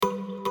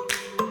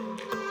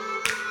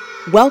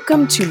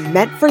Welcome to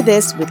Meant for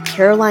This with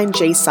Caroline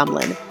J.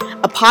 Sumlin,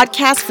 a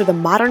podcast for the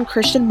modern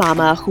Christian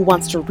mama who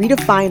wants to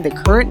redefine the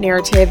current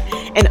narrative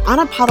and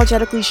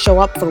unapologetically show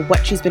up for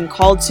what she's been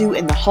called to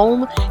in the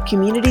home,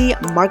 community,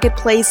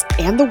 marketplace,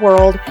 and the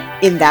world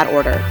in that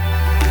order.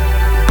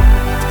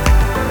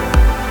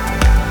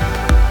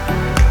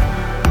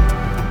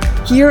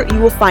 Here you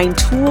will find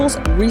tools,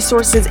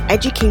 resources,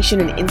 education,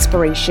 and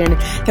inspiration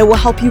that will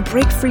help you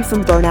break free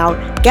from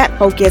burnout, get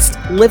focused,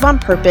 live on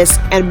purpose,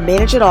 and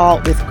manage it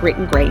all with grit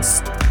and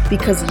grace.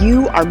 Because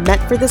you are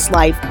meant for this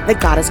life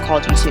that God has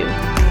called you to.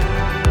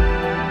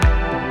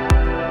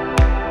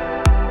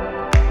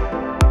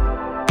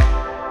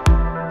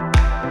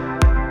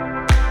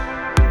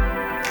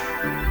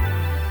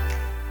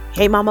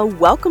 Hey mama,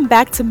 welcome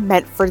back to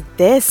Meant for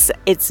This.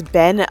 It's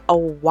been a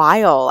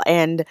while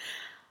and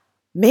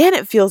man,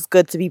 it feels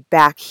good to be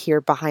back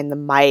here behind the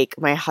mic.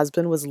 My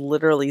husband was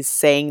literally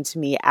saying to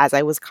me as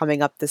I was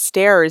coming up the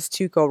stairs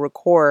to go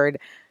record,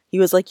 he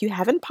was like, "You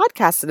haven't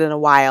podcasted in a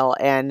while."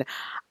 And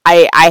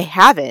I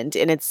haven't,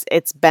 and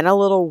it's been a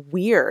little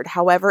weird.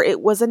 However, it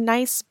was a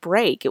nice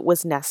break. It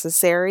was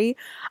necessary.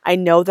 I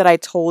know that I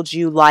told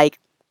you like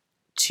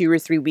 2 or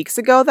 3 weeks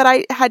ago that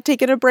I had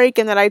taken a break,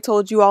 and then I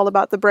told you all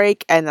about the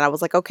break, and then I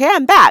was like, okay,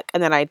 I'm back.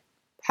 And then I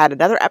had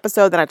another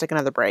episode, then I took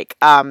another break.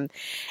 And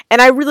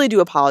I really do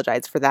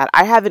apologize for that.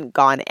 I haven't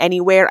gone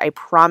anywhere, I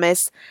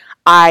promise.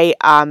 I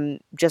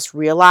just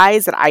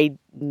realized that I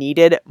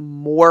needed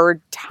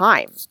more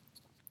time.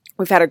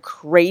 We've had a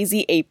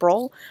crazy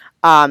April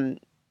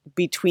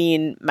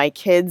between my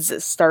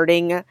kids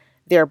starting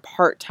their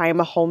part-time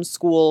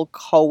homeschool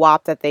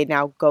co-op that they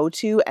now go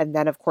to, and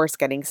then of course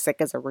getting sick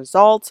as a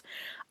result.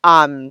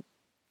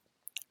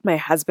 My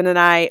husband and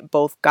I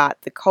both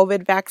got the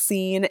COVID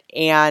vaccine,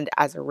 and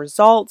as a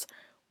result,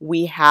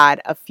 we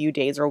had a few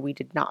days where we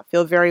did not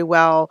feel very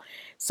well.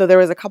 So there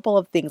was a couple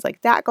of things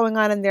like that going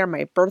on in there.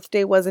 My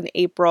birthday was in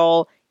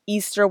April,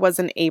 Easter was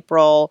in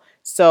April.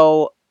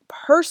 So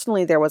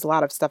personally, there was a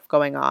lot of stuff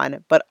going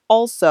on, but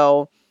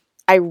also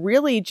I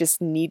really just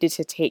needed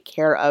to take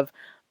care of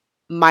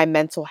my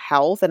mental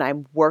health, and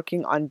I'm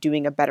working on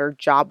doing a better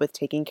job with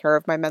taking care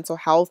of my mental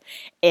health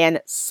and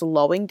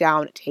slowing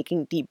down,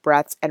 taking deep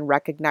breaths, and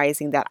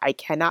recognizing that I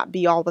cannot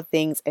be all the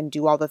things and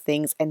do all the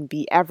things and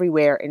be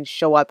everywhere and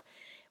show up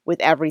with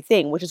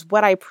everything, which is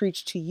what I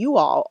preach to you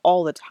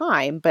all the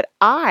time. But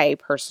I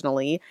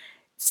personally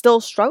still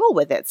struggle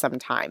with it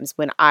sometimes.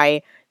 When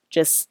I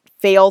just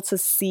fail to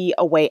see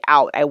a way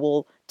out, I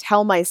will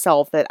tell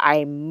myself that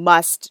I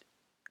must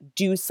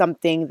do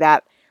something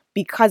that,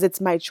 because it's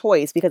my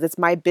choice, because it's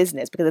my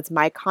business, because it's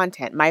my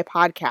content, my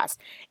podcast.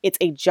 It's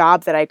a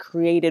job that I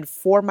created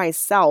for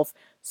myself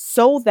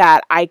so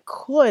that I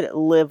could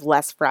live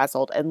less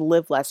frazzled and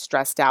live less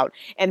stressed out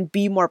and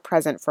be more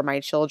present for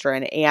my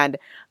children and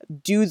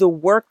do the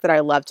work that I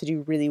love to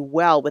do really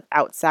well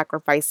without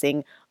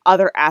sacrificing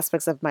other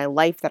aspects of my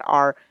life that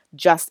are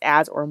just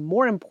as or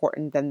more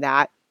important than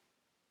that.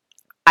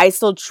 I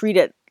still treat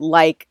it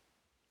like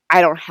I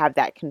don't have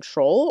that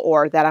control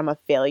or that I'm a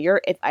failure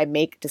if I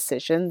make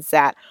decisions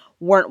that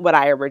weren't what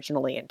I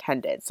originally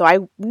intended. So I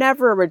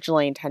never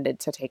originally intended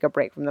to take a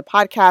break from the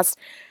podcast,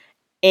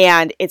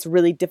 and it's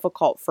really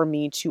difficult for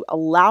me to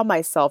allow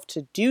myself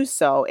to do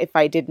so if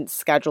I didn't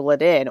schedule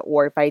it in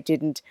or if I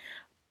didn't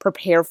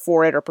prepare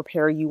for it or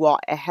prepare you all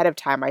ahead of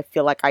time. I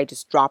feel like I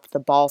just dropped the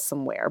ball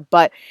somewhere.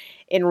 But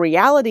in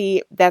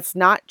reality, that's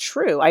not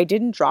true. I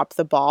didn't drop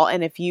the ball.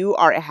 And if you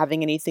are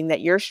having anything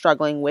that you're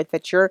struggling with,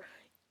 that you're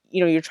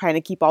trying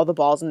to keep all the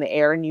balls in the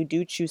air and you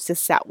do choose to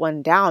set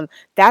one down,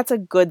 that's a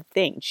good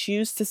thing.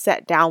 Choose to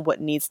set down what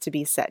needs to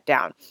be set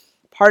down.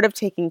 Part of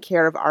taking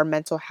care of our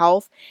mental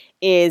health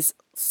is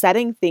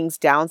setting things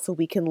down so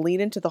we can lean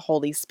into the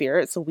Holy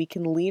Spirit, so we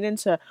can lean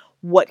into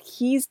what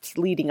He's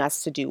leading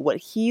us to do, what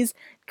He's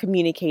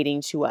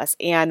communicating to us,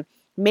 and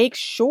make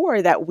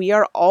sure that we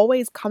are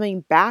always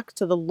coming back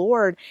to the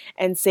Lord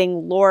and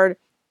saying, Lord,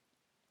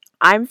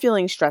 I'm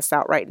feeling stressed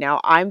out right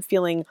now. I'm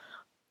feeling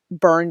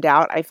burned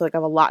out. I feel like I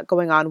have a lot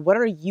going on. What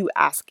are you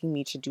asking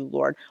me to do,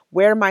 Lord?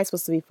 Where am I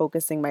supposed to be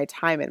focusing my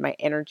time and my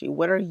energy?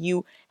 What are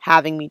you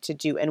having me to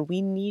do? And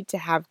we need to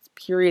have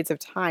periods of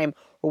time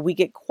where we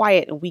get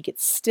quiet and we get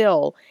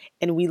still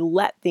and we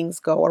let things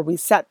go, or we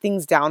set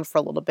things down for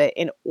a little bit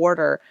in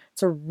order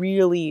to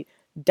really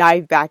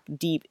dive back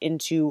deep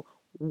into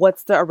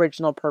what's the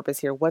original purpose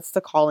here? What's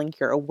the calling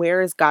here?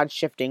 Where is God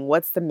shifting?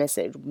 What's the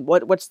message?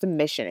 What's the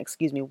mission?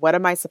 What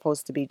am I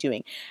supposed to be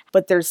doing?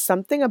 But there's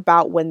something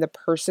about when the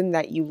person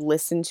that you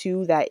listen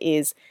to, that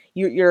is,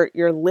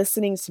 you're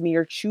listening to me,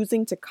 you're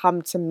choosing to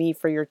come to me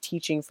for your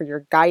teaching, for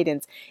your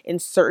guidance in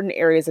certain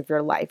areas of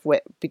your life,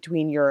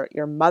 between your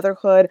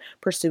motherhood,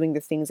 pursuing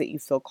the things that you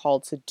feel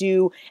called to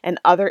do, and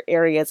other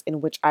areas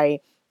in which I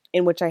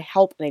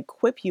help and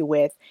equip you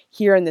with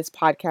here in this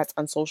podcast,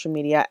 on social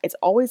media. It's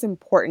always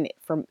important,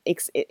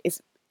 it's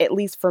at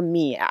least for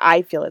me,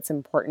 I feel it's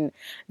important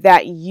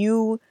that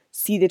you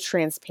see the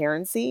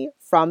transparency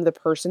from the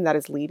person that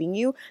is leading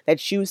you,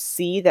 that you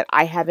see that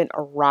I haven't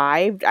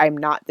arrived. I'm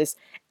not this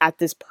at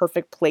this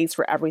perfect place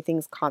where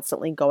everything's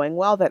constantly going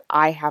well, that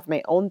I have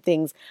my own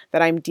things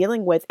that I'm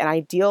dealing with, and I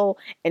deal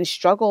and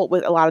struggle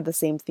with a lot of the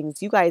same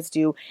things you guys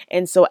do.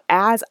 And so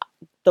as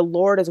the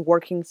Lord is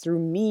working through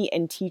me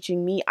and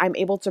teaching me, I'm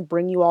able to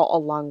bring you all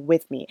along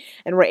with me.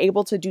 And we're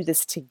able to do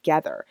this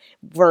together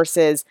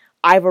versus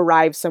I've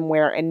arrived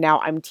somewhere and now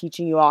I'm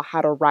teaching you all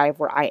how to arrive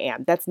where I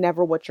am. That's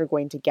never what you're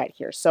going to get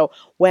here. So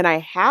when I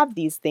have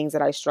these things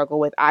that I struggle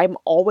with, I'm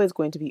always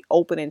going to be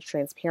open and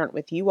transparent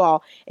with you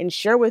all and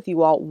share with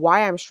you all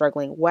why I'm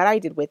struggling, what I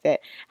did with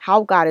it,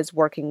 how God is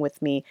working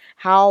with me,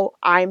 how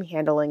I'm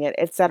handling it,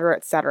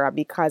 etc.,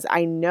 because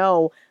I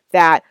know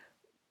that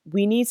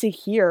we need to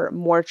hear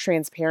more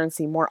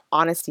transparency, more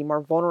honesty,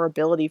 more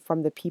vulnerability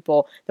from the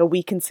people that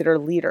we consider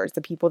leaders,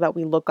 the people that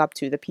we look up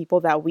to, the people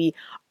that we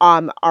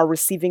are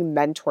receiving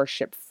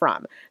mentorship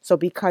from. So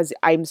because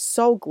I'm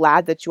so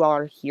glad that you all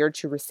are here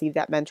to receive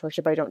that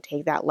mentorship, I don't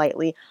take that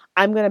lightly.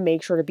 I'm going to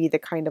make sure to be the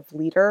kind of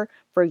leader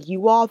for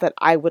you all that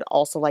I would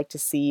also like to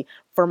see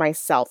for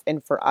myself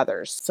and for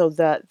others. So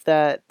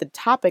the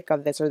topic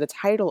of this, or the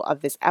title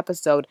of this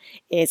episode,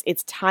 is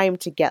It's Time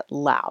to Get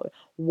Loud.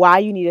 Why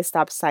you need to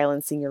stop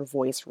silencing your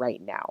voice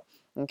right now.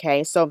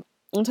 Okay, so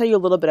I'll tell you a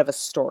little bit of a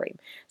story.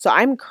 So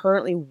I'm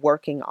currently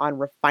working on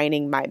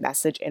refining my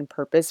message and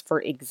purpose for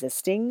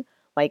existing,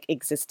 like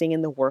existing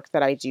in the work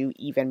that I do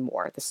even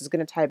more. This is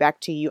going to tie back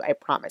to you, I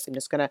promise. I'm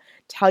just going to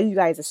tell you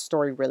guys a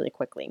story really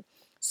quickly.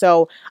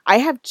 So I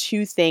have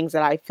two things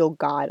that I feel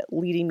God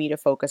leading me to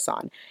focus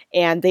on,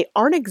 and they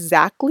aren't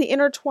exactly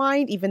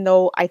intertwined, even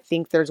though I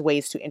think there's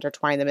ways to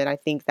intertwine them, and I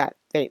think that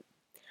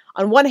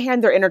on one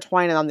hand, they're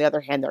intertwined, and on the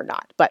other hand, they're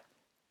not. But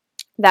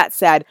that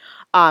said,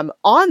 on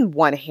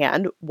one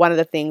hand, one of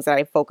the things that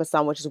I focus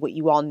on, which is what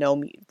you all know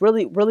me,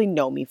 really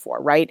know me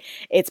for, right?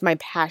 It's my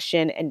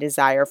passion and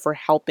desire for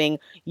helping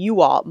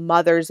you all,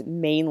 mothers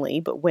mainly,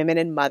 but women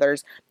and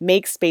mothers,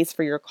 make space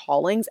for your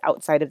callings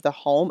outside of the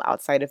home,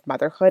 outside of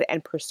motherhood,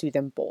 and pursue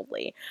them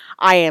boldly.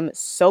 I am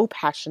so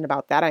passionate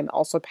about that. I'm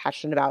also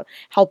passionate about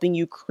helping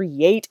you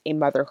create a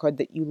motherhood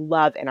that you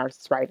love and are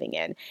thriving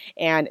in.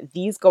 And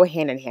these go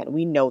hand in hand.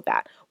 We know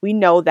that. We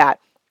know that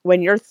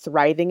when you're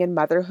thriving in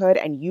motherhood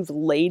and you've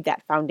laid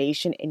that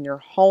foundation in your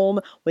home,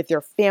 with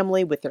your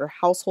family, with your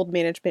household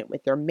management,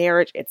 with your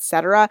marriage,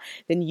 etc.,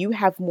 then you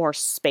have more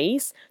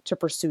space to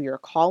pursue your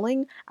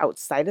calling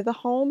outside of the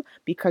home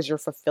because you're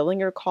fulfilling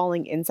your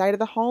calling inside of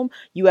the home.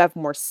 You have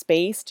more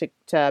space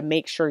to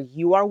make sure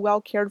you are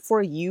well cared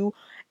for.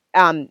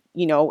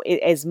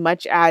 As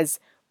much as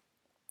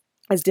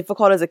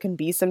difficult as it can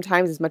be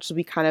sometimes, as much as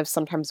we kind of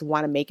sometimes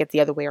want to make it the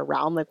other way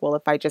around, like, well,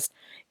 if I just,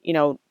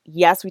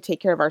 yes, we take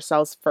care of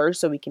ourselves first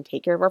so we can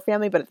take care of our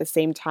family, but at the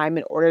same time,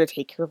 in order to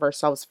take care of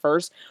ourselves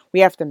first,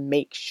 we have to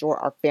make sure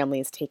our family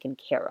is taken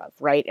care of,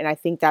 right? And I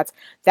think that's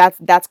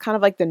kind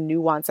of like the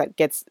nuance that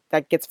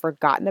gets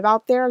forgotten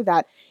about there,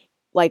 that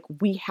like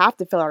we have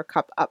to fill our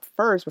cup up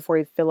first before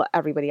we fill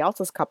everybody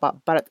else's cup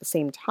up. But at the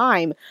same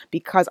time,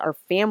 because our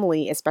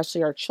family,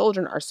 especially our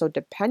children, are so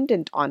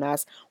dependent on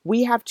us,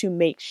 we have to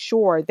make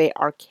sure they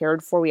are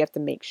cared for. We have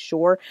to make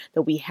sure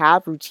that we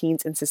have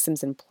routines and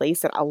systems in place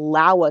that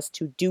allow us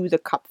to do the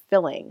cup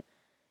filling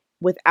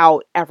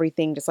without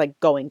everything just like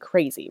going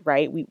crazy,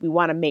 right? We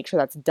want to make sure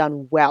that's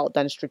done well,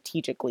 done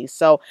strategically.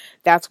 So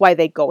that's why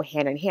they go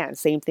hand in hand.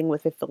 Same thing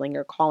with fulfilling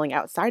your calling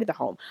outside of the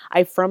home.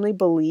 I firmly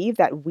believe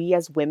that we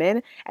as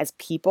women, as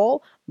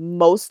people,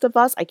 most of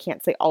us, I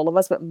can't say all of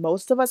us, but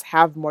most of us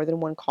have more than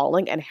one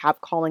calling and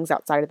have callings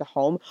outside of the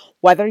home,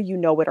 whether you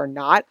know it or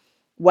not,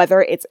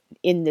 whether it's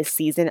in this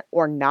season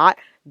or not.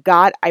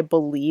 God, I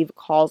believe,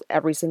 calls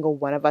every single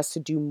one of us to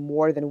do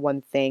more than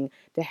one thing,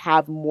 to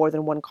have more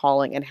than one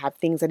calling, and have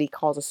things that He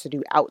calls us to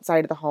do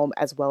outside of the home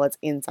as well as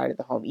inside of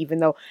the home. Even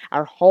though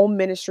our home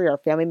ministry, our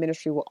family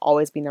ministry will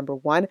always be number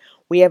one,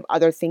 we have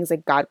other things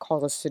that God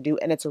calls us to do,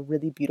 and it's a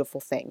really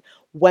beautiful thing.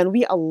 When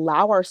we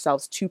allow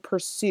ourselves to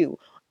pursue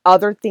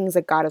other things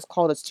that God has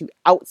called us to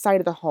outside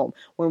of the home,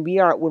 when we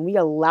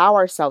allow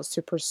ourselves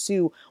to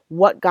pursue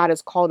what God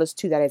has called us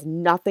to, that has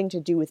nothing to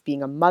do with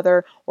being a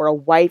mother or a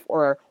wife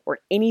or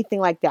anything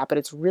like that, but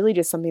it's really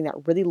just something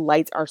that really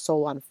lights our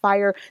soul on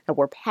fire, that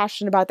we're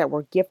passionate about, that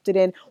we're gifted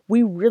in,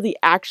 we really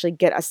actually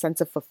get a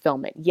sense of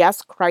fulfillment.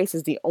 Yes, Christ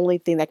is the only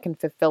thing that can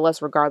fulfill us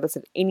regardless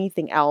of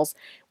anything else.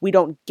 We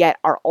don't get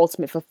our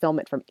ultimate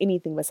fulfillment from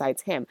anything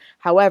besides Him.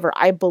 However,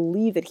 I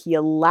believe that He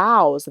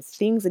allows the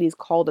things that He's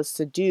called us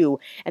to do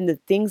and the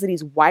things that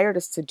He's wired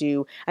us to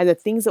do and the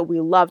things that we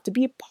love to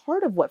be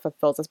part of what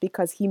fulfills us,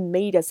 because He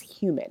made us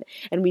human.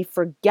 And we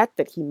forget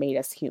that He made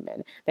us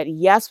human. That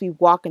yes, we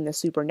walk in the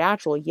supernatural.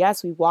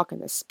 Yes, we walk in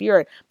the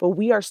spirit, but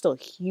we are still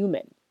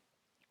human.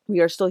 We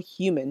are still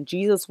human.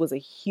 Jesus was a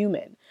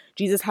human.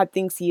 Jesus had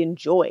things He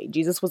enjoyed.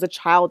 Jesus was a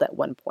child at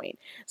one point.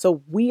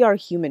 So we are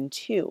human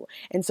too.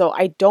 And so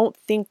I don't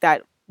think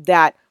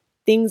that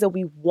things that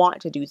we want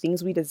to do,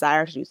 things we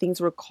desire to do,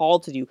 things we're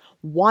called to do,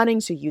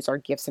 wanting to use our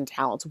gifts and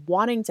talents,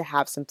 wanting to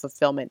have some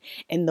fulfillment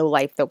in the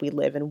life that we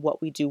live and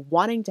what we do,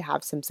 wanting to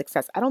have some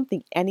success. I don't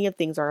think any of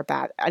these things are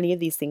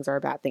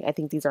a bad thing. I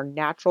think these are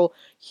natural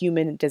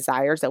human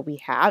desires that we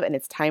have, and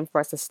it's time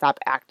for us to stop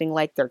acting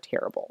like they're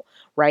terrible,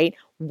 right?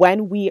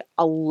 When we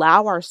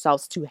allow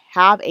ourselves to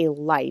have a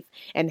life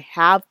and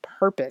have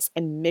purpose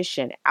and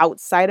mission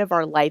outside of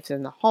our lives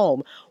in the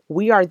home,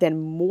 we are then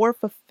more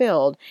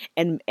fulfilled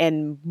and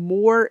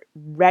more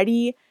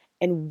ready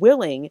and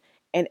willing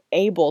and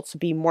able to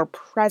be more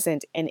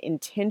present and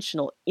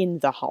intentional in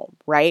the home,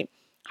 right?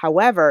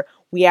 However,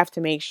 we have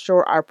to make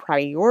sure our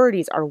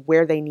priorities are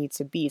where they need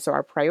to be. So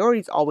our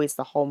priority is always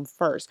the home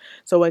first.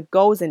 So it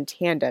goes in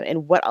tandem.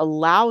 And what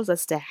allows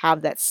us to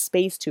have that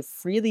space to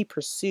freely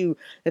pursue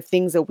the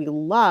things that we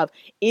love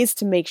is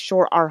to make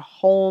sure our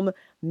home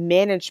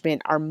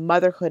management, our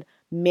motherhood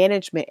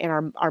management,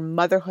 and our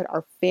motherhood,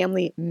 our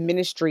family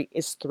ministry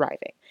is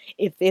thriving.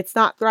 If it's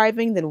not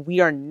thriving, then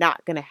we are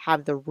not going to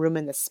have the room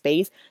and the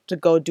space to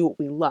go do what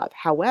we love.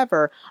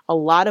 However, a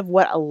lot of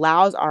what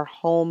allows our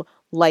home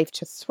life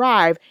to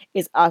thrive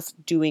is us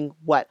doing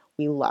what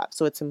we love.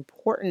 So it's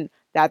important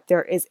that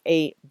there is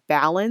a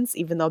balance,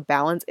 even though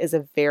balance is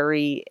a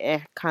very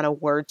kind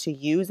of word to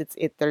use.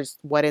 There's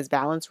what is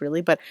balance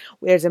really, but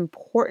it's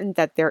important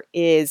that there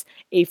is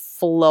a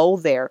flow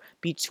there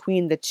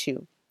between the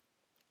two.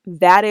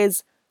 That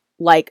is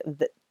like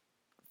the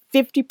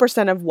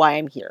 50% of why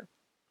I'm here,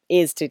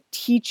 is to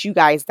teach you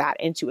guys that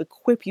and to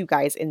equip you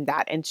guys in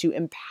that and to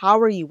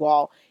empower you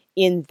all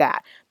in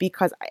that,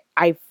 because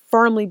I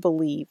firmly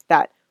believe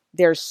that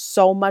there's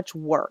so much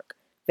work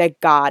that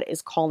God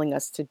is calling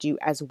us to do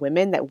as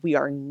women, that we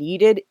are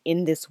needed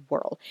in this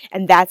world.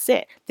 And that's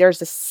it.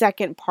 There's a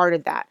second part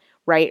of that,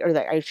 right? Or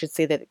that I should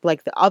say that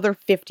like the other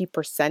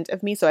 50%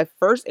 of me. So at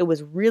first it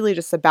was really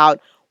just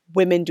about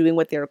women doing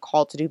what they're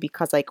called to do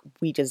because like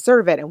we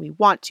deserve it and we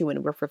want to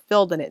and we're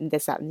fulfilled in it and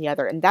this, that, and the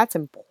other. And that's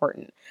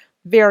important.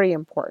 Very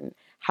important.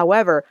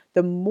 However,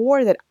 the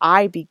more that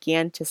I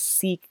began to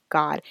seek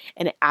God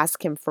and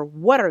ask him for,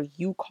 what are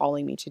you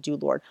calling me to do,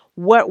 Lord?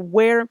 What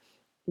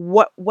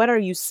are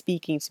you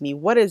speaking to me?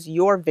 What is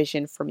your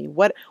vision for me?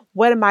 What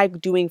am I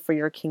doing for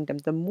your kingdom?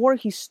 The more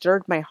he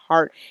stirred my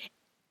heart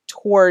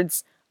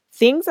towards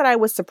things that I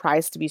was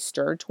surprised to be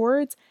stirred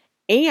towards,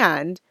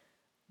 and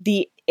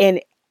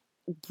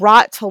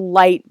brought to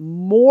light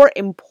more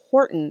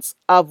importance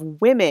of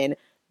women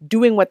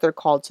doing what they're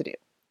called to do.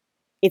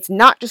 It's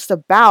not just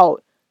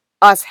about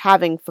us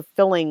having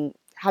fulfillment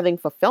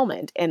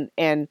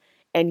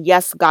and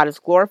yes, God is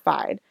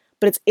glorified,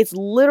 but it's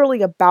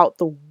literally about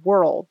the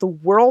world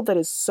that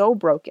is so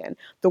broken,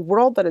 the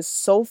world that is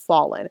so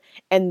fallen,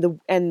 and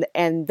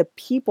the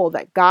people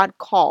that God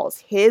calls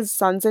his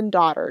sons and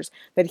daughters,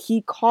 that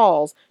he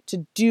calls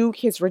to do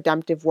his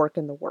redemptive work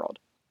in the world.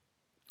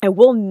 And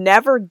we'll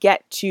never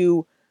get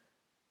to,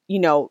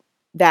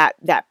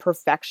 that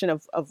perfection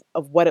of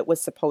what it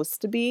was supposed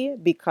to be,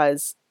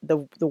 because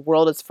the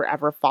world is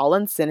forever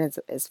fallen. Sin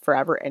is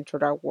forever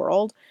entered our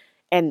world,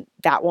 and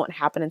that won't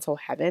happen until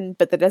heaven.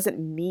 But that doesn't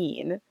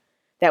mean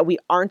that we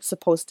aren't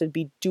supposed to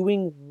be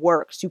doing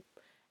works to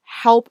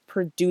help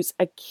produce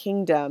a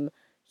kingdom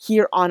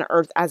here on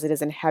earth as it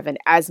is in heaven,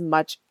 as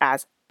much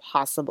as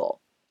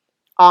possible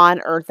on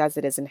earth as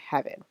it is in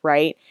heaven,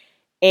 right?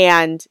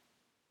 And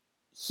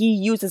he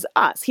uses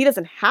us. He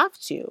doesn't have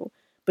to,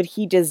 but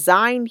he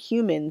designed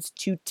humans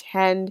to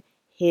tend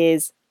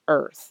his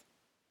earth,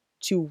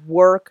 to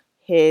work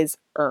his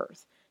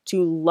earth,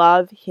 to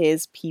love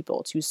his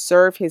people, to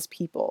serve his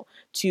people,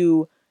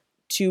 to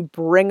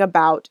bring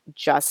about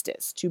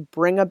justice, to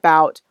bring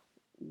about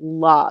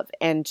love,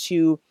 and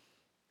to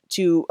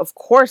of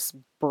course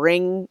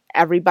bring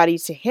everybody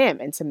to him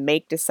and to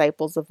make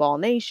disciples of all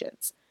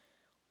nations.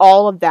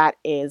 All of that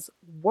is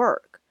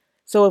work.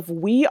 So if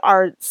we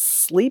are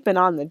sleeping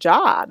on the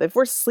job, if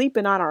we're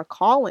sleeping on our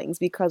callings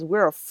because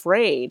we're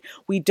afraid,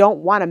 we don't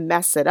want to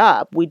mess it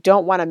up, we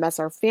don't want to mess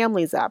our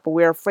families up, or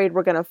we're afraid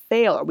we're going to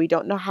fail, or we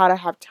don't know how to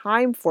have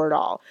time for it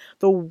all,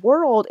 the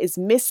world is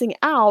missing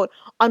out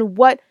on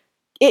what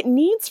it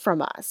needs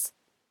from us.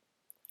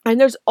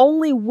 And there's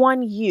only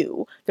one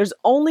you, there's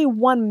only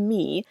one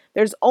me,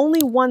 there's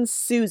only one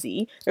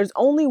Susie, there's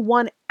only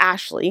one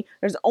Ashley,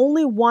 there's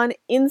only one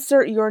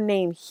insert your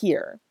name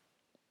here.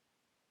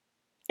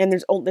 And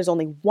there's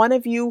only one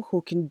of you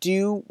who can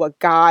do what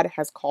God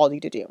has called you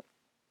to do.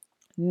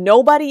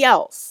 Nobody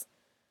else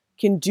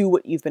can do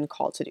what you've been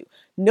called to do.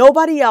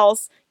 Nobody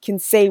else can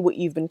say what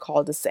you've been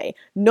called to say.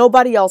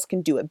 Nobody else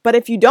can do it. But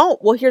if you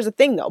don't, well, here's the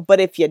thing though. But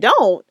if you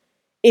don't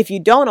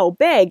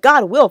obey,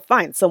 God will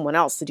find someone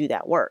else to do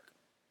that work.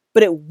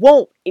 But it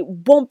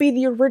won't be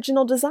the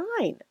original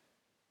design.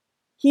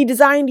 He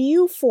designed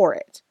you for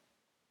it.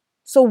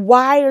 So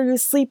why are you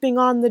sleeping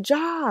on the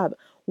job?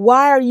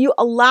 Why are you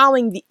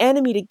allowing the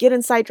enemy to get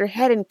inside your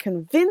head and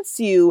convince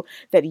you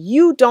that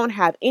you don't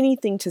have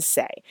anything to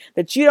say,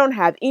 that you don't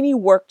have any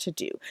work to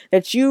do,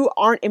 that you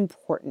aren't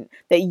important,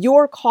 that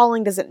your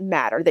calling doesn't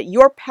matter, that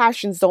your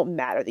passions don't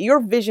matter, that your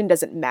vision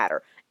doesn't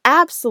matter?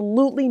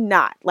 Absolutely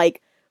not.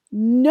 Like,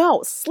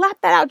 no,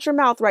 slap that out your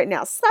mouth right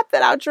now. Slap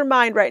that out your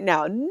mind right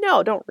now.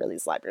 No, don't really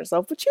slap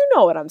yourself, but you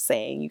know what I'm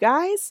saying, you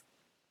guys.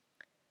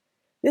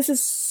 This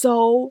is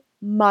so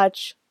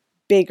much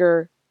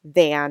bigger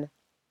than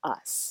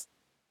us.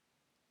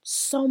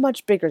 So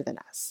much bigger than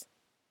us.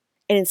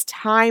 And it's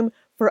time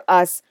for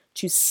us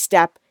to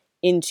step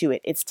into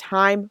it. It's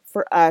time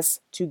for us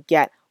to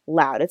get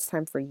loud. It's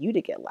time for you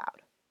to get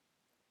loud.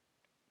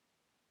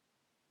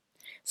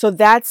 So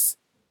that's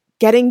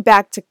getting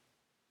back to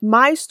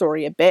my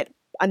story a bit.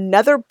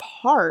 Another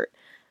part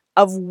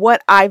of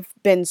what I've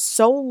been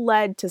so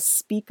led to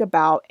speak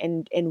about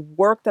and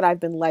work that I've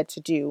been led to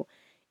do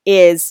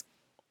is,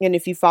 and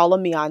if you follow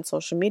me on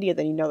social media,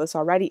 then you know this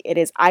already, it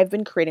is I've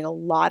been creating a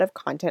lot of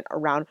content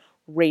around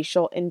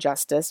racial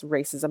injustice,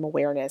 racism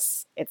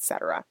awareness,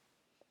 etc.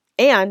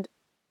 And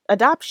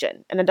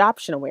adoption and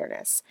adoption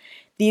awareness.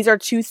 These are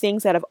two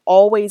things that have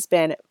always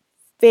been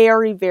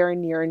very, very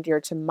near and dear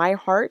to my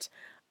heart.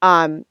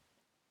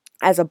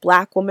 As a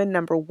Black woman,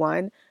 number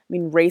one, I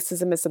mean,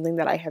 racism is something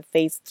that I have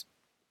faced,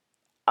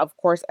 of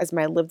course, as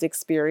my lived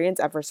experience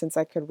ever since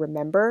I could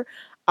remember.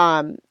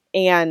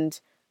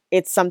 And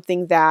it's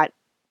something that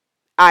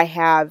I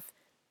have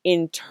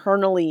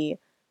internally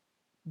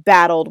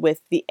battled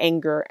with the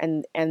anger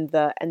and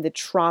the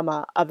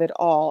trauma of it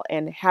all,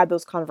 and had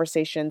those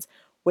conversations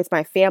with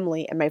my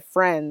family and my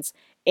friends,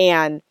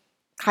 and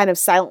kind of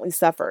silently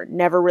suffered.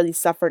 Never really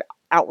suffered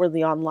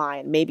outwardly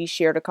online, maybe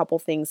shared a couple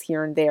things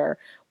here and there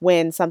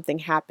when something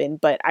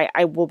happened, but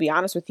I will be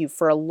honest with you,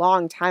 for a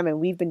long time, and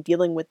we've been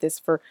dealing with this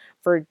for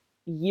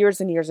years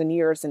and years and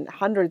years and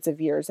hundreds of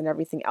years and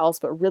everything else,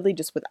 but really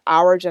just with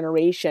our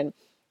generation,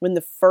 when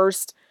the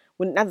first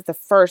when not the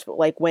first, but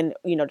like when,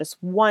 just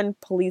one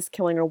police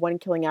killing or one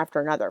killing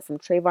after another, from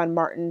Trayvon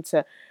Martin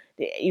to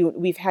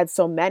we've had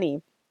so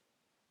many.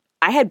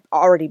 I had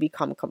already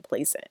become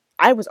complacent.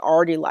 I was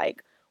already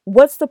like,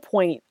 what's the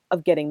point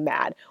of getting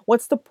mad?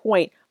 What's the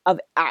point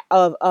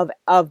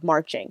of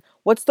marching?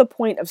 What's the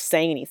point of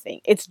saying anything?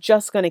 It's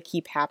just going to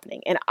keep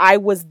happening. And I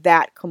was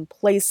that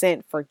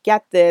complacent.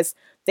 Forget this.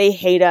 They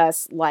hate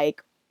us.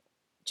 Like,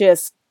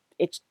 just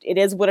it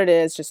is what it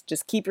is.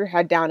 Just keep your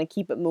head down and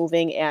keep it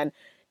moving, and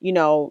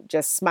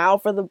just smile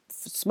for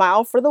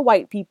the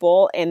white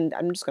people. And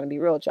I'm just going to be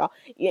real with y'all,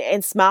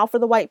 and smile for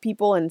the white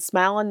people, and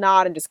smile and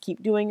nod, and just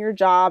keep doing your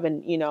job.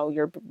 And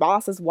your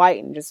boss is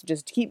white, and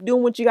just keep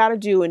doing what you got to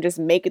do, and just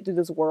make it through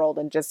this world,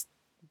 and just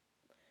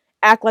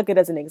act like it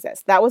doesn't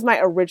exist. That was my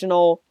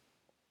original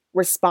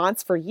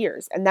response for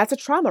years, and that's a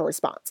trauma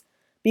response,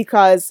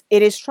 because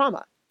it is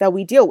trauma that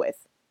we deal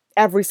with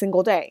every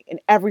single day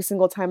and every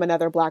single time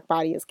another Black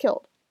body is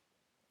killed.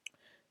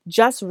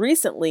 Just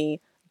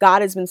recently,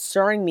 God has been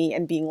stirring me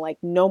and being like,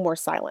 no more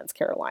silence,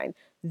 Caroline.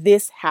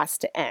 This has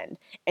to end.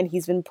 And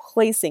he's been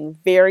placing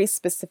very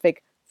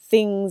specific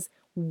things,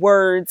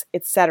 words,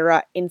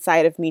 etc.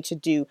 inside of me to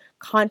do,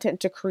 content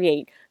to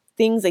create,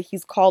 things that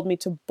he's called me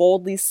to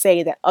boldly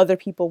say that other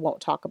people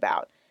won't talk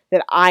about,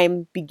 that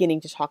I'm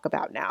beginning to talk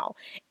about now.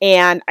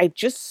 And I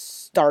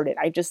just started.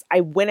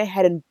 I went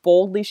ahead and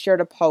boldly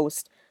shared a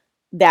post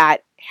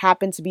that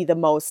happened to be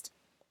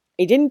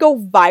it didn't go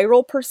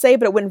viral per se,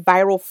 but it went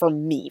viral for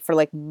me, for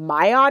like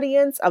my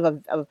audience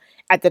of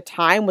at the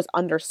time was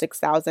under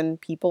 6,000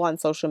 people on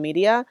social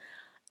media.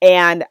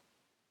 And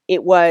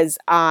it was,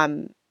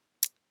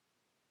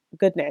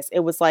 goodness,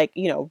 it was like,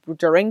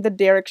 during the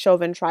Derek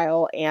Chauvin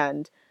trial,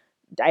 and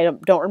I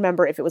don't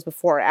remember if it was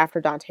before or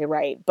after Daunte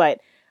Wright,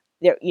 but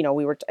there,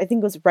 I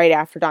think it was right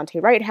after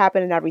Daunte Wright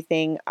happened and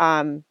everything.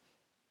 And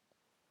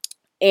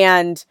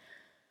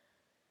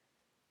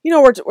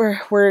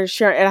we're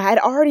sharing, and I had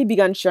already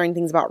begun sharing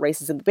things about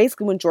racism.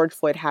 Basically, when George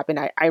Floyd happened,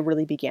 I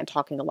really began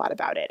talking a lot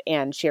about it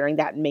and sharing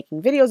that and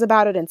making videos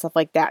about it and stuff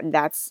like that. And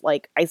that's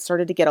like, I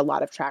started to get a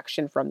lot of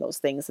traction from those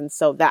things. And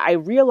so that I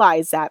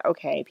realized that,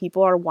 okay,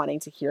 people are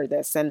wanting to hear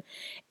this. And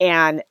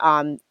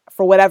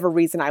for whatever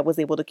reason, I was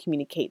able to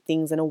communicate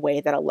things in a way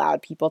that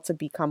allowed people to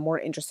become more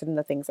interested in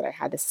the things that I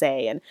had to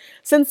say. And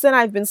since then,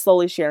 I've been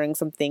slowly sharing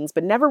some things,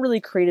 but never really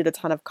created a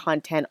ton of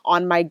content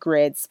on my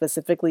grid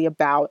specifically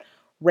about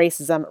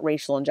racism,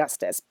 racial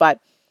injustice. But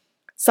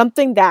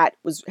something that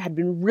had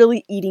been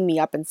really eating me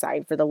up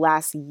inside for the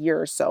last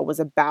year or so was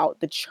about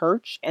the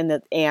church and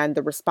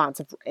the response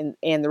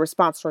and the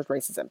response towards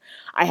racism.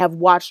 I have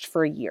watched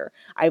for a year.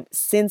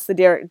 Since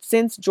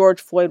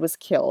George Floyd was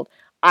killed,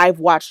 I've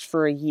watched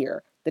for a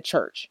year the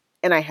church,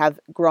 and I have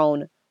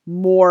grown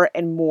more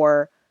and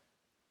more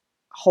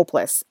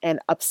hopeless and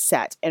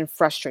upset and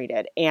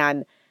frustrated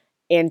and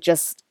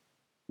just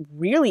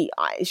really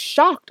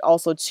shocked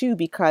also too,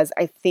 because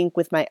I think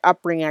with my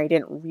upbringing, I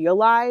didn't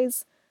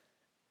realize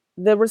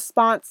the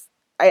response.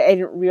 I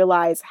didn't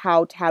realize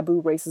how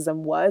taboo racism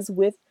was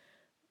with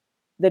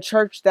the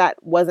church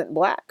that wasn't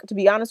Black, to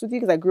be honest with you,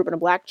 because I grew up in a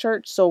Black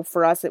church. So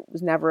for us, it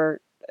was never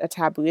a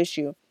taboo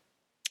issue.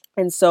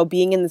 And so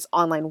being in this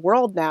online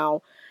world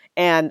now,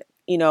 and,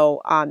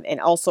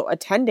 and also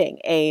attending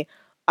a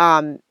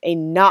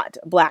not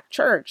Black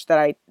church that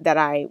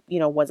I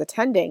was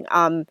attending,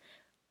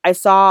 I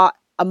saw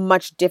a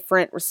much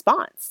different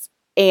response.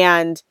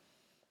 And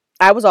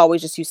I was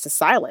always just used to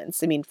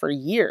silence. I mean, for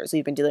years,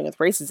 we've been dealing with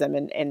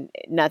racism and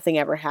nothing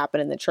ever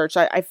happened in the church.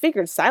 I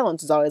figured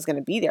silence was always going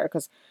to be there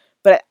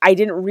but I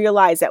didn't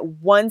realize that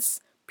once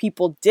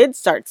people did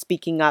start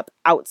speaking up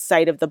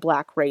outside of the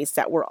Black race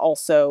that were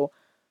also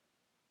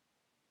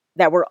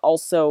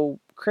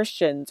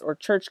Christians or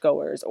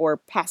churchgoers or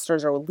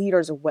pastors or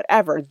leaders or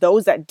whatever,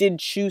 those that did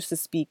choose to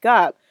speak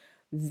up,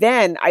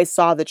 then I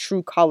saw the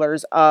true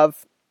colors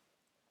of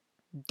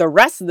the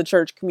rest of the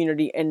church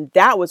community. And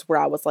that was where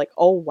I was like,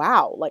 oh,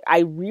 wow. Like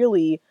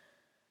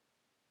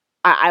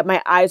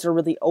my eyes were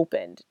really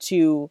opened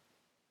to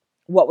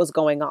what was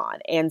going on.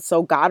 And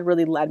so God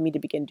really led me to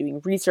begin doing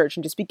research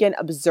and just begin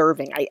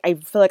observing. I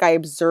feel like I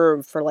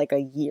observed for like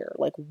a year,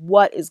 like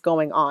what is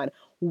going on?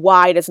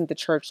 Why doesn't the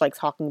church like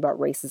talking about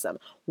racism?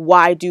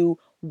 Why do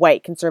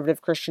white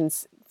conservative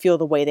Christians feel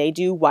the way they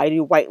do? Why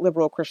do white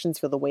liberal Christians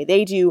feel the way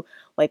they do?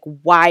 Like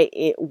what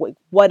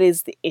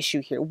is the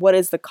issue here? What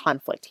is the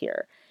conflict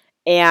here?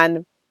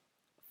 And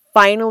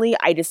finally,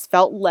 I just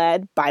felt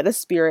led by the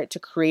Spirit to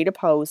create a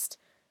post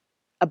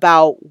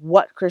about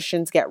what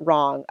Christians get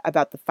wrong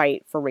about the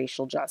fight for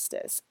racial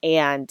justice.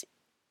 And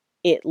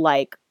it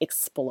like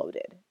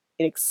exploded.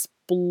 It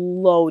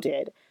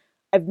exploded.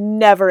 I've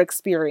never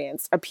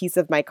experienced a piece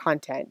of my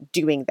content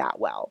doing that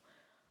well.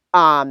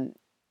 And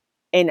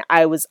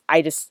I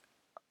just,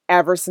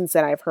 ever since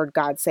then, I've heard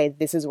God say,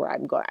 this is where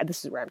I'm going.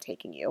 This is where I'm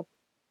taking you.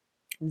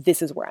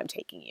 This is where I'm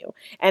taking you.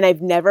 And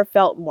I've never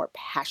felt more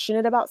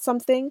passionate about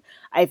something.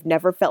 I've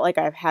never felt like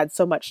I've had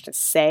so much to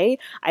say.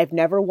 I've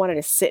never wanted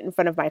to sit in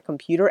front of my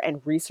computer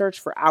and research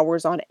for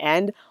hours on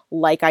end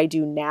like I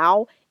do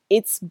now.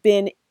 It's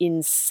been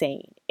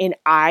insane. And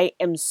I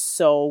am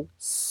so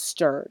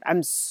stirred.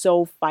 I'm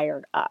so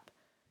fired up.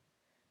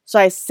 So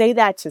I say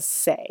that to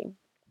say,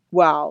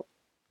 well,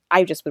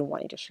 I've just been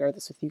wanting to share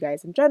this with you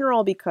guys in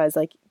general because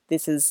like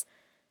this is,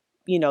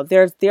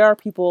 there are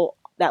people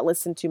that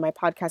listen to my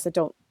podcast that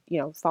don't,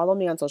 follow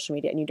me on social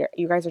media, and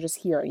you guys are just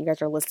here and you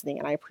guys are listening,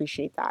 and I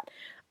appreciate that.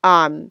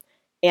 And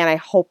I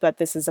hope that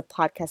this is a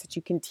podcast that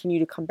you continue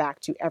to come back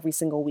to every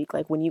single week.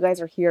 Like when you guys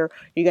are here,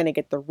 you're going to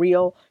get the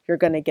real, you're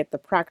going to get the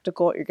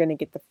practical, you're going to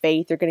get the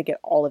faith, you're going to get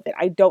all of it.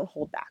 I don't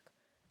hold back.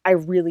 I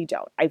really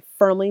don't. I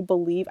firmly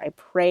believe, I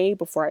pray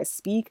before I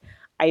speak.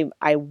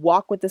 I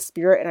walk with the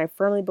Spirit, and I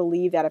firmly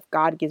believe that if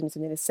God gives me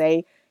something to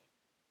say,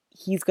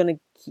 he's going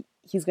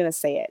to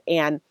say it.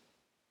 And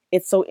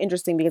it's so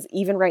interesting because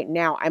even right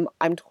now,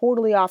 I'm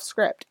totally off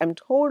script. I'm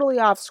totally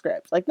off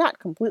script. Like not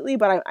completely,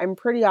 but I'm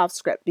pretty off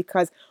script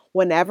because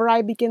whenever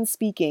I begin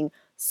speaking,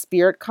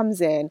 Spirit comes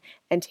in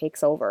and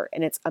takes over,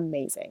 and it's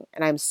amazing.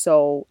 And I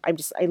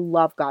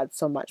love God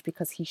so much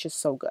because he's just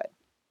so good.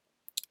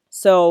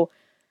 So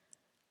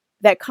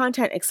that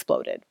content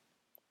exploded,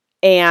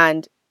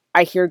 and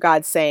I hear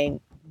God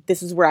saying,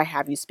 this is where I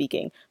have you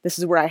speaking. This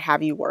is where I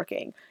have you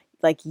working.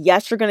 Like,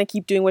 yes, you're going to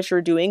keep doing what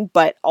you're doing,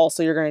 but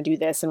also you're going to do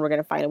this, and we're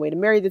going to find a way to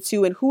marry the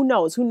two. And who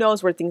knows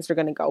where things are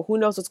going to go? Who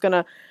knows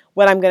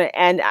what I'm going to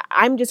end?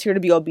 I'm just here to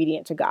be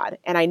obedient to God.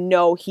 And I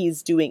know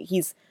he's doing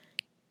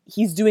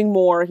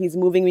more. He's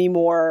moving me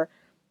more.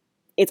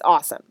 It's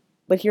awesome.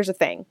 But here's the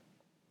thing.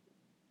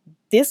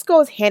 This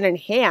goes hand in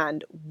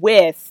hand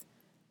with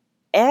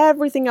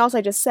everything else I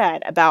just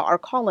said about our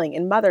calling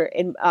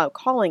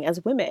calling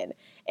as women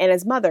and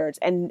as mothers,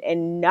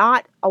 and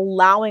not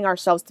allowing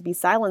ourselves to be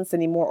silenced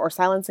anymore or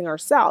silencing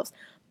ourselves.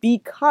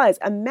 Because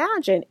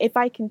imagine if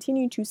I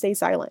continue to stay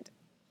silent.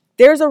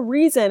 There's a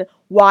reason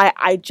why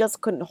I just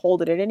couldn't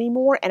hold it in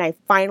anymore, and I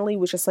finally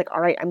was just like, all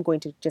right, I'm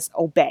going to just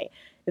obey.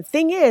 The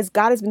thing is,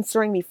 God has been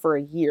stirring me for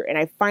a year, and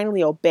I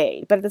finally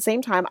obeyed. But at the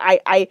same time,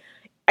 I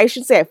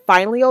should say I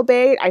finally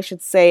obeyed. I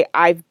should say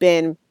I've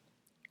been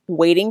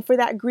waiting for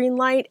that green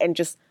light and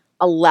just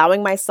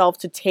allowing myself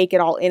to take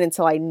it all in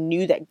until I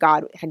knew that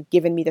God had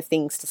given me the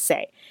things to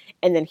say.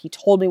 And then he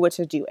told me what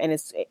to do. And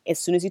as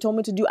soon as he told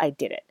me to do, I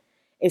did it.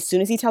 As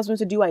soon as he tells me what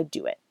to do, I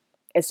do it.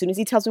 As soon as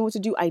he tells me what to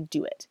do, I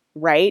do it.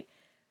 Right?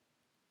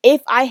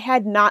 If I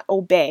had not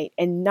obeyed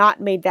and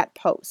not made that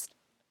post,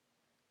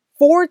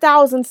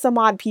 4,000 some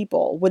odd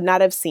people would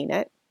not have seen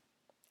it.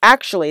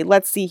 Actually,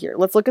 let's see here.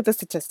 Let's look at the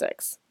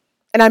statistics.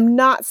 And I'm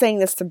not saying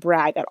this to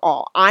brag at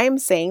all. I am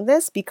saying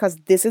this because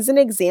this is an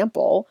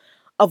example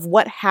of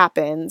what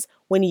happens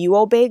when you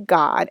obey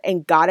God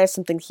and God has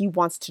something he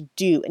wants to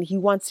do and he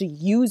wants to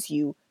use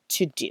you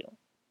to do.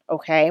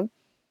 Okay?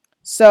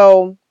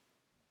 So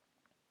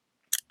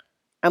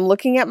I'm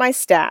looking at my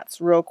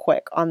stats real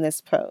quick on this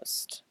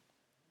post.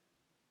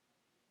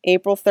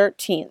 April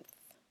 13th.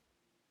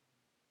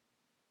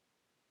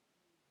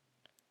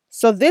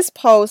 So this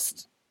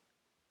post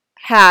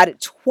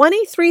had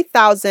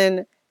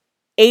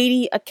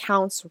 23,080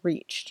 accounts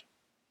reached.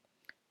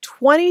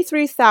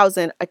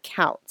 23,000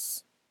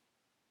 accounts.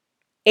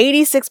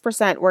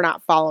 86% were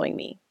not following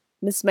me.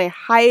 This is my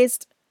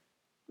highest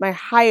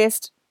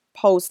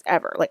post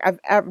ever. Like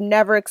I've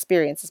never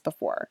experienced this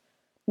before.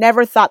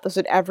 Never thought this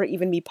would ever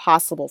even be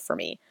possible for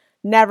me.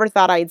 Never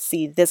thought I'd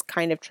see this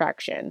kind of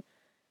traction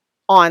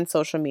on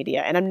social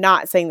media. And I'm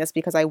not saying this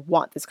because I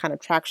want this kind of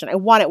traction. I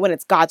want it when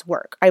it's God's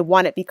work. I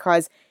want it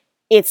because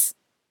it's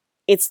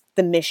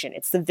the mission,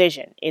 it's the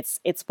vision,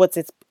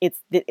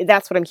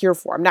 that's what I'm here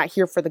for. I'm not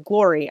here for the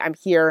glory. I'm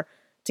here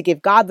to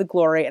give God the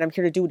glory, and I'm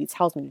here to do what he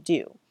tells me to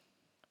do.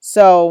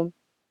 So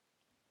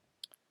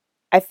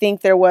I think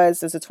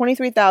there's a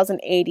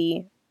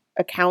 23,080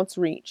 accounts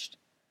reached,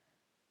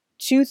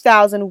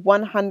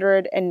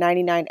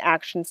 2,199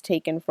 actions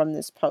taken from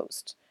this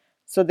post.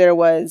 So there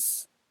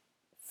was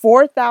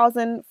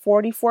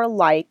 4,044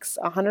 likes,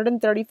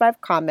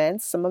 135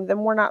 comments. Some of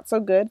them were not so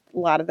good. A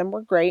lot of them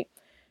were great.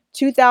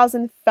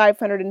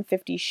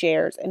 2,550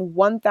 shares and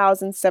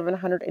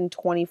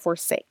 1,724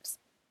 saves.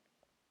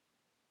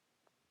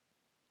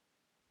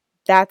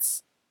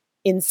 That's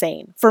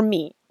insane for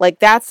me. Like,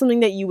 that's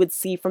something that you would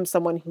see from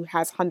someone who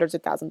has hundreds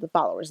of thousands of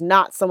followers,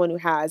 not someone who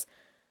has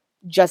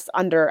just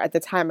under, at the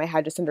time I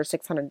had just under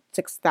 6,000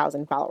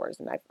 followers,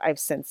 and I've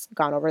since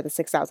gone over the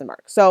 6,000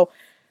 mark. So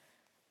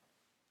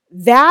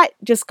that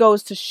just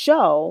goes to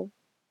show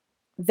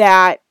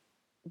that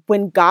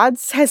when God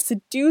says to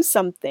do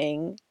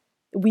something,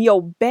 we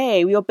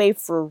obey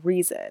for a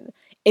reason.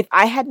 If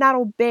I had not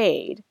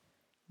obeyed,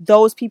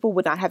 those people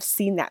would not have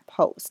seen that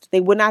post. They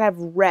would not have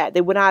read.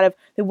 They would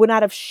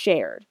not have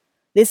shared.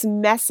 This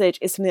message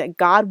is something that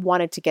God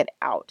wanted to get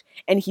out,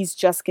 and he's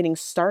just getting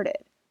started.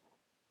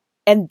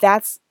 And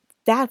that's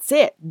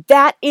it.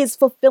 That is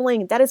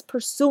fulfilling. That is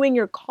pursuing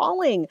your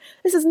calling.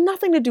 This has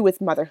nothing to do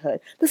with motherhood.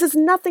 This has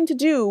nothing to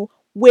do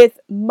with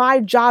my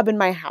job in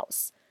my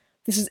house.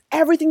 This has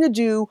everything to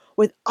do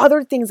with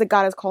other things that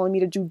God is calling me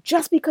to do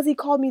just because he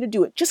called me to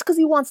do it, just because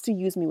he wants to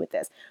use me with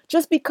this,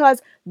 just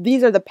because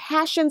these are the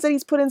passions that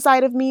he's put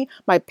inside of me,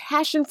 my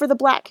passion for the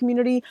Black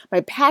community,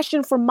 my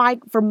passion for my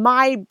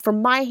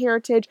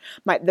heritage,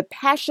 the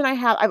passion I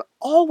have. I've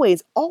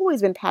always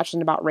been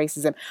passionate about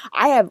racism.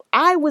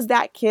 I was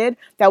that kid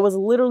that was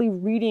literally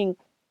reading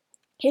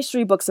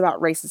history books about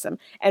racism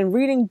and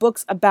reading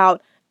books about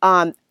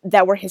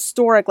that were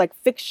historic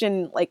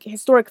fiction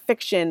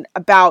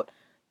about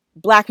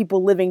Black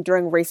people living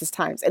during racist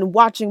times and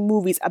watching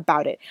movies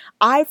about it.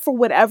 I, for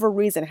whatever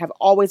reason, have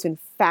always been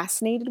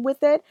fascinated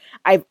with it.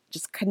 I've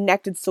just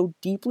connected so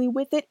deeply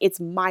with it. It's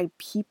my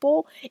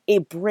people.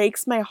 It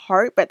breaks my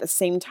heart, but at the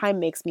same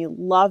time makes me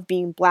love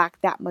being Black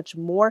that much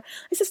more.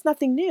 This is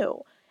nothing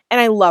new.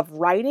 And I love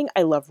writing.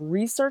 I love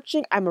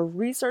researching. I'm a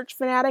research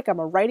fanatic. I'm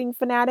a writing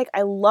fanatic.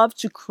 I love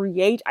to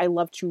create. I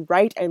love to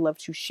write. I love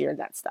to share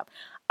that stuff.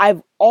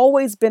 I've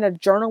always been a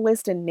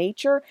journalist in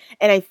nature,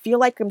 and I feel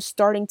like I'm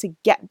starting to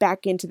get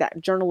back into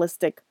that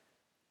journalistic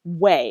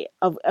way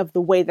of the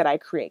way that I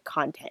create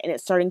content, and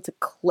it's starting to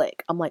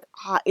click. I'm like,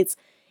 it's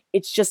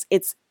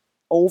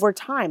over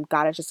time.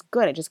 God is just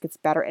good. It just gets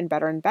better and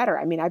better and better.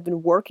 I mean, I've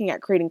been working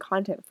at creating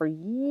content for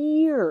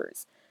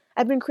years.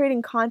 I've been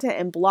creating content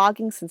and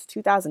blogging since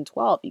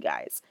 2012, you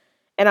guys,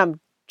 and I'm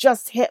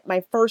just hit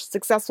my first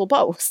successful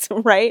post,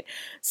 right?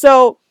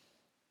 So,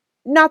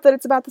 not that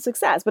it's about the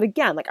success, but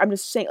again, I'm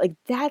just saying,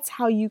 that's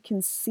how you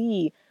can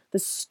see the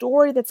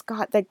story that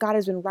God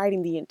has been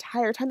writing the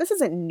entire time. This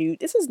isn't new.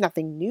 This is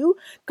nothing new.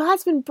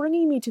 God's been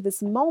bringing me to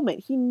this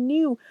moment. He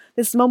knew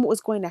this moment was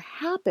going to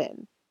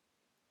happen,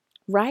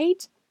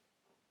 right?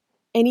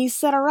 And he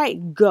said, all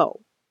right,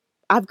 go.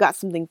 I've got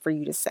something for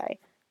you to say.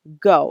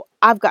 Go.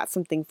 I've got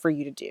something for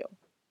you to do.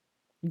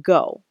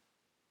 Go.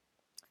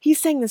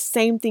 He's saying the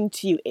same thing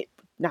to you.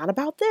 Not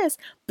about this,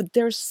 but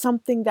there's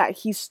something that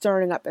he's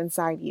stirring up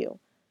inside you.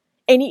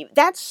 And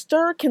that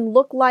stir can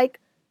look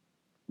like,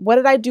 what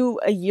did I do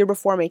a year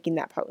before making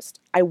that post?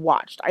 I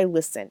watched, I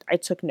listened, I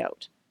took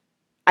note,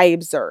 I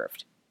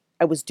observed.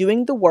 I was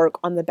doing the work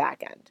on the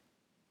back end.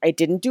 I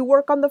didn't do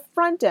work on the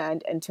front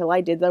end until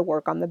I did the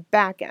work on the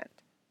back end,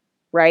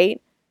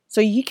 right?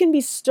 So you can be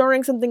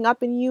stirring something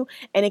up in you,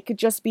 and it could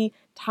just be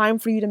time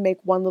for you to make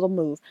one little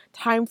move,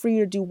 time for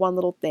you to do one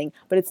little thing,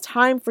 but it's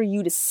time for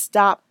you to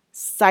stop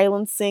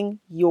silencing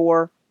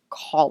your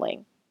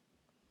calling.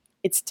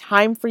 It's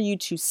time for you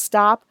to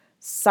stop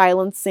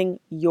silencing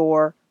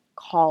your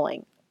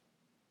calling,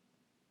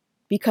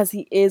 because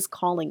he is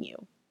calling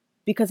you,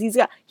 because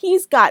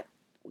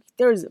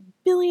there's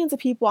billions of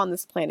people on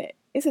this planet.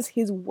 This is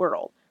his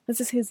world.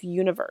 This is his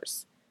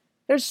universe.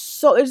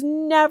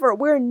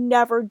 We're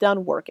never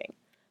done working.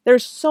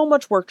 There's so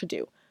much work to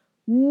do.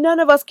 None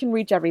of us can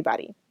reach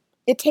everybody.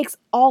 It takes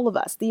all of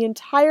us, the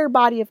entire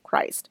body of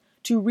Christ,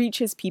 to reach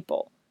his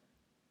people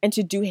and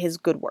to do his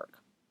good work.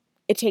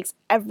 It takes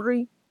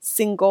every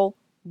single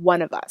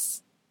one of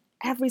us.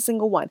 Every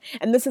single one.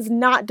 And this does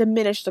not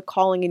diminish the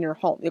calling in your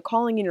home. Your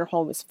calling in your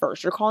home is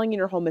first. Your calling in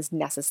your home is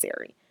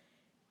necessary.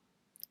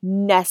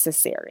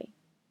 Necessary.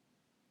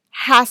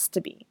 Has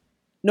to be.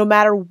 No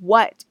matter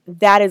what,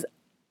 that is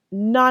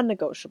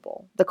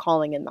non-negotiable, the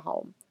calling in the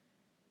home.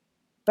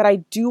 But I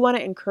do want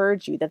to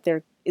encourage you that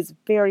there is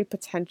very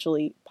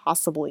potentially,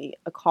 possibly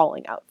a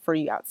calling out for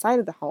you outside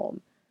of the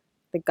home,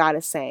 that God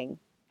is saying,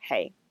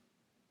 hey,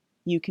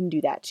 you can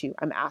do that too.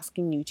 I'm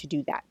asking you to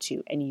do that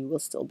too. And you will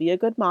still be a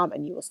good mom,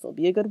 and you will still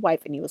be a good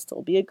wife, and you will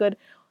still be a good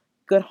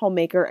good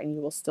homemaker and you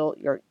will still,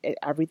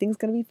 everything's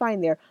going to be fine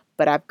there,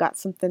 but I've got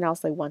something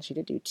else I want you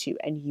to do too.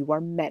 And you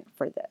are meant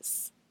for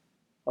this.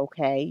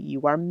 Okay.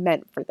 You are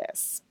meant for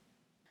this.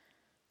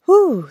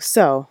 Whew.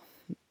 So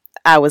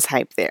I was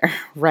hyped there,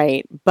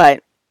 right?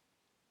 But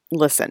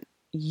listen,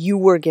 you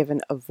were given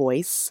a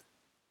voice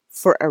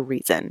for a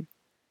reason,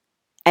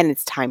 and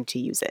it's time to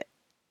use it.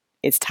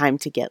 It's time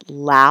to get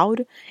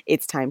loud.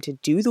 It's time to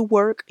do the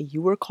work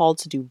you were called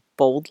to do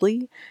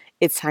boldly.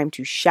 It's time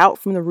to shout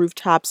from the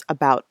rooftops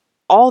about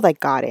all that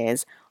God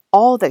is,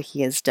 all that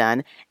He has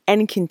done,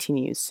 and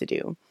continues to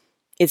do.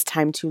 It's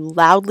time to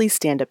loudly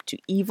stand up to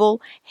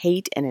evil,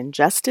 hate, and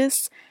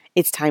injustice.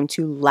 It's time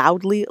to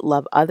loudly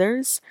love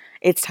others.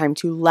 It's time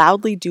to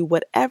loudly do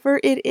whatever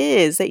it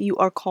is that you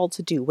are called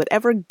to do,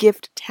 whatever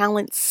gift,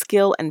 talent,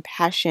 skill, and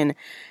passion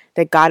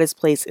that God has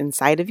placed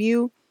inside of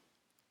you.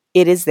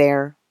 It is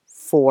there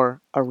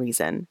for a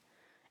reason.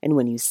 And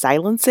when you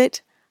silence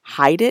it,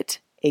 hide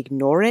it,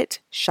 ignore it,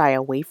 shy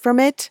away from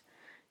it,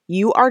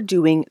 you are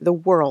doing the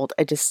world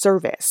a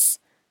disservice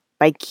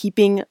by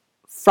keeping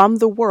from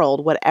the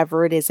world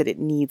whatever it is that it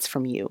needs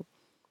from you.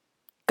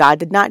 God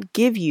did not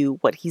give you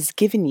what He's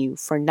given you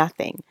for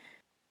nothing.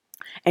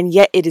 And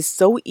yet it is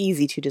so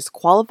easy to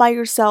disqualify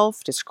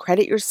yourself,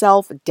 discredit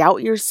yourself,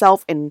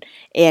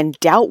 and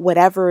doubt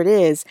whatever it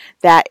is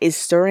that is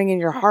stirring in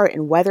your heart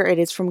and whether it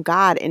is from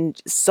God and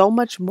so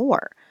much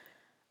more.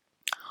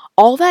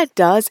 All that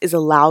does is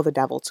allow the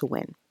devil to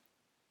win.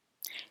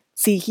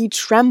 See, he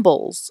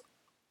trembles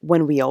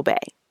when we obey.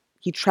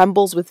 He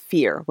trembles with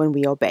fear when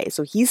we obey.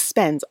 So he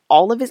spends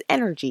all of his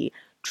energy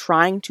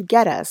trying to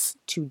get us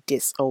to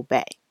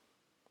disobey.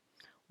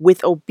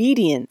 With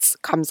obedience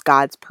comes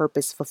God's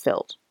purpose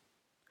fulfilled.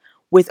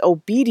 With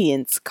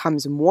obedience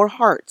comes more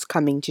hearts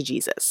coming to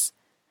Jesus.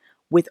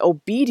 With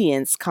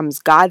obedience comes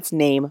God's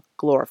name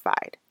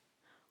glorified.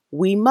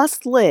 We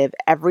must live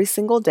every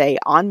single day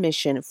on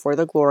mission for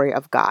the glory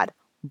of God,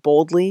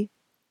 boldly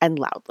and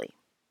loudly.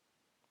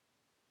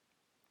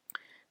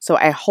 So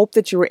I hope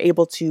that you were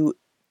able to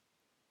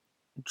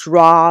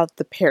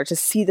to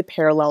see the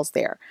parallels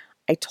there.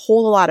 I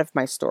told a lot of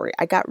my story.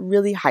 I got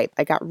really hyped.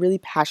 I got really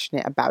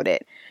passionate about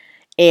it.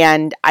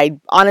 And I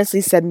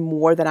honestly said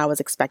more than I was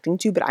expecting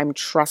to, but I'm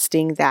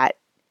trusting that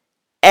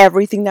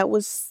everything that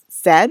was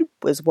said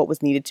was what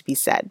was needed to be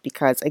said.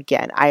 Because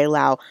again, I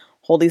allow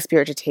Holy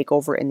Spirit to take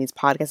over in these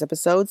podcast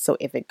episodes. So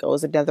if it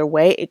goes another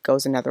way, it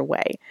goes another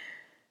way.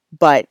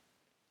 But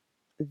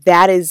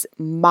that is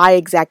my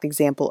exact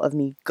example of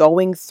me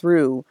going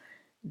through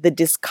the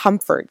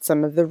discomfort,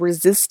 some of the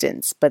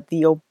resistance, but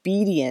the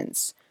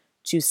obedience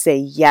to say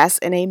yes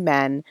and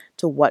amen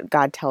to what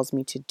God tells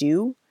me to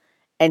do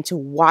and to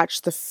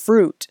watch the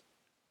fruit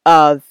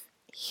of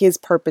His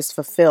purpose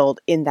fulfilled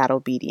in that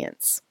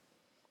obedience.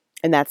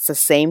 And that's the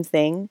same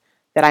thing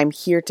that I'm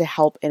here to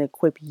help and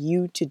equip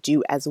you to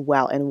do as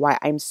well, and why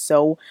I'm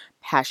so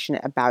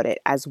passionate about it.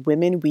 As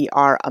women, we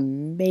are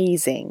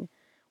amazing.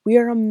 We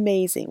are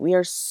amazing. We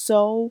are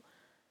so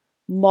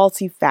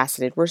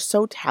multifaceted. We're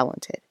so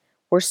talented.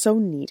 We're so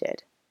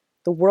needed.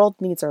 The world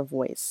needs our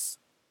voice.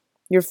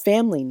 Your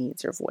family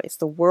needs your voice.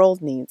 The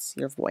world needs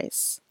your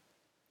voice.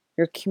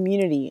 Your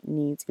community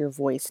needs your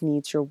voice,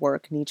 needs your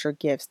work, needs your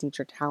gifts, needs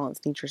your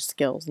talents, needs your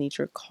skills, needs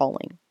your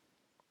calling.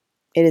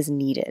 It is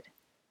needed.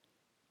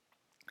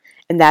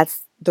 And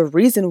that's the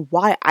reason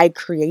why I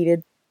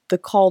created the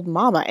Called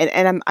Mama.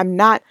 And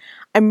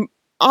I'm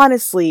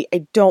honestly,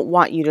 I don't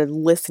want you to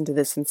listen to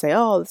this and say,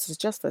 oh, this is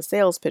just a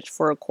sales pitch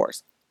for a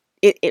course.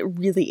 It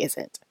really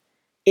isn't.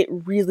 It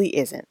really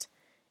isn't.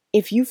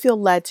 If you feel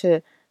led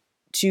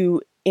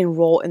to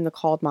enroll in the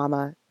Called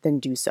Mama, then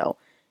do so.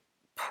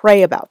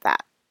 Pray about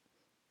that.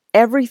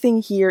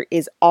 Everything here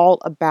is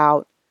all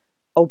about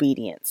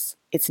obedience.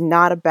 It's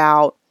not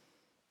about,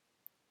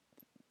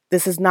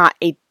 this is not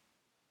a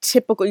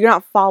typical, you're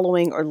not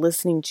following or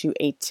listening to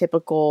a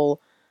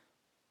typical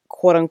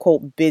quote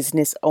unquote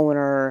business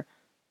owner,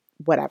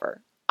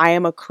 whatever. I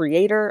am a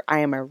creator, I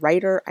am a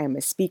writer, I am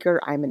a speaker,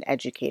 I'm an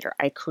educator.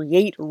 I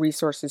create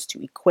resources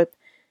to equip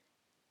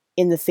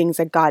in the things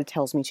that God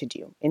tells me to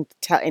do and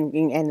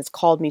it's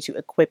called me to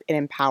equip and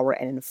empower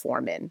and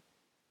inform in.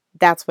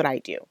 That's what I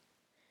do.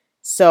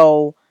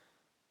 So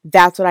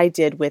that's what I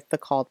did with the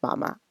Called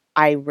Mama.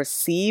 I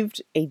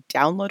received a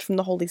download from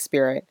the Holy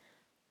Spirit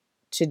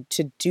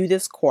to do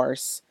this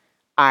course.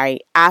 I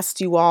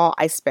asked you all,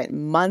 I spent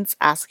months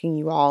asking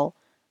you all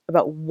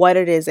about what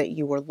it is that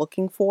you were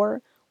looking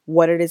for,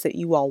 what it is that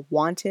you all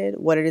wanted,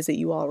 what it is that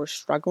you all were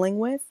struggling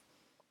with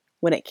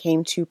when it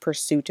came to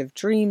pursuit of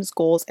dreams,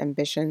 goals,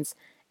 ambitions,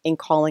 and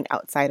calling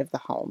outside of the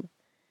home.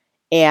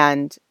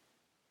 And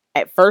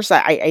at first,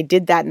 I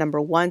did that,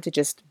 number one, to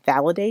just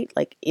validate,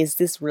 like, is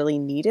this really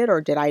needed? Or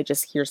did I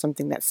just hear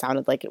something that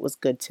sounded like it was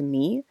good to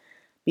me?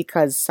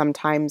 Because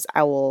sometimes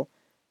I will,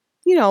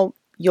 you'll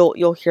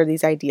hear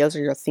these ideas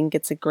or you'll think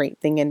it's a great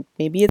thing and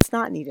maybe it's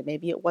not needed.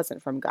 Maybe it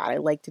wasn't from God. I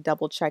like to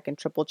double check and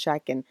triple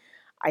check. And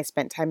I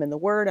spent time in the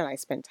Word and I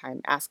spent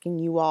time asking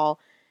you all.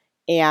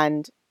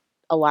 And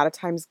a lot of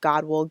times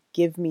God will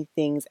give me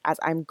things as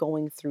I'm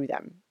going through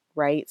them,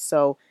 right?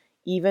 So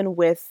even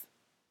with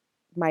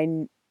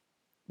my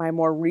my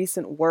more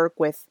recent work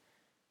with,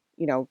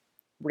 you know,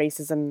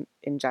 racism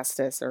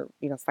injustice, or,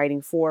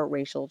 fighting for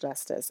racial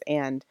justice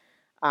and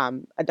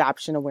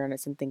adoption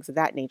awareness and things of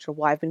that nature.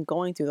 Well, I've been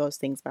going through those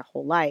things my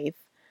whole life,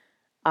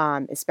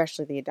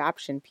 especially the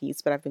adoption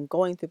piece, but I've been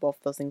going through both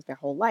of those things my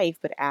whole life.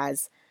 But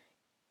as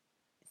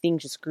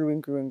things just grew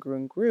and grew and grew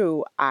and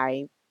grew,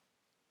 I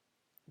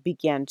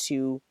began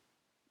to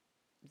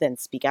then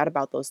speak out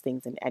about those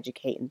things and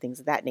educate and things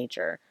of that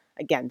nature.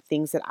 Again,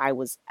 things that I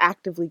was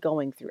actively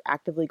going through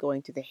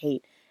the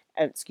hate,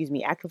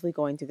 actively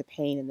going through the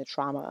pain and the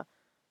trauma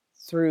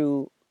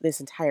through this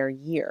entire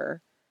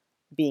year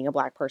being a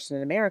Black person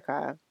in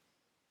America.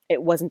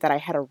 It wasn't that I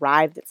had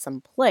arrived at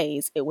some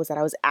place, it was that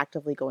I was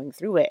actively going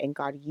through it, and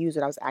God used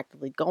what I was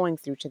actively going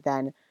through to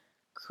then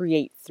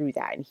create through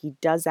that. And He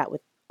does that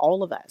with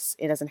all of us.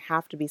 It doesn't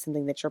have to be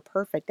something that you're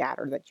perfect at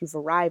or that you've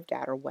arrived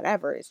at or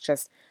whatever. It's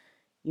just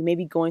you may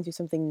be going through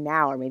something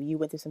now, or maybe you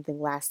went through something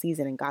last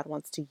season, and God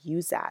wants to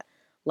use that.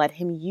 Let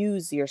Him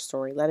use your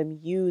story, let Him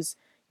use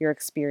your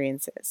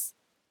experiences,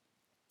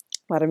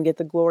 let Him get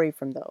the glory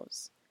from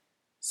those.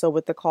 So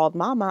with the called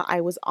mama, I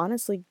was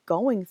honestly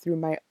going through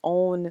my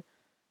own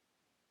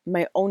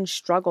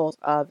struggles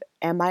of,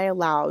 am I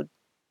allowed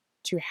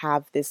to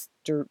have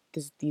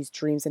these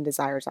dreams and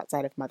desires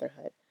outside of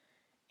motherhood?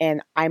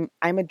 And I'm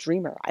a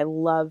dreamer.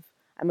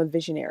 I'm a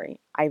visionary.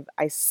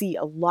 I see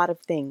a lot of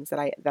things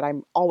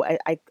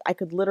I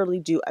could literally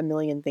do a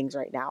million things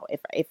right now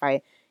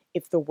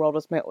if the world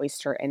was my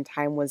oyster and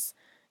time was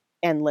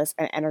endless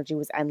and energy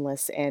was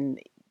endless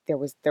and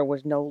there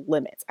was no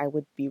limits. I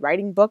would be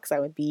writing books, I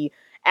would be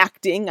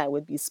acting, I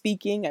would be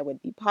speaking, I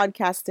would be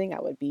podcasting,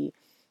 I would be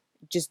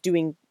just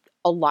doing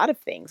a lot of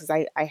things.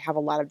 I have a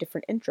lot of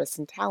different interests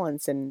and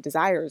talents and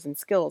desires and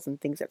skills and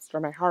things that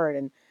stir my heart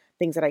and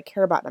things that I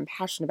care about and I'm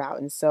passionate about.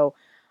 And so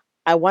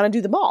I want to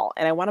do them all,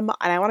 and I want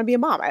to be a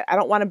mom. I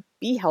don't want to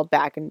be held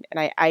back. And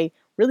I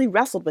really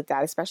wrestled with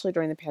that, especially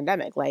during the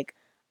pandemic. Like,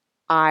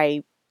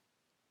 I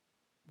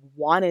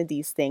wanted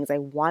these things. I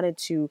wanted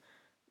to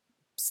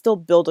still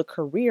build a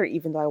career,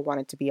 even though I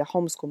wanted to be a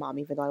homeschool mom,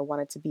 even though I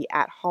wanted to be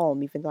at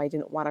home, even though I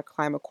didn't want to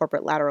climb a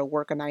corporate ladder or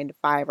work a 9 to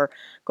 5 or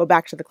go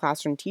back to the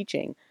classroom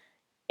teaching.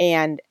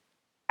 And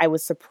I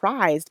was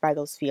surprised by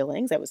those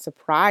feelings. I was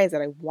surprised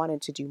that I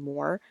wanted to do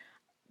more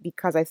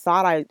because I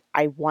thought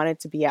I wanted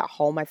to be at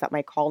home. I thought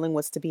my calling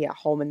was to be at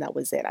home and that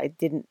was it.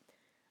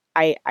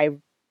 I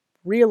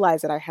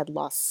realized that I had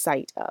lost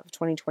sight of.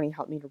 2020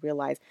 helped me to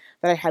realize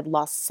that I had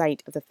lost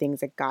sight of the things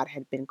that God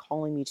had been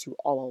calling me to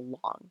all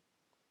along.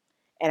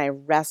 And I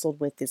wrestled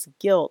with this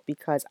guilt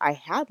because I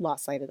had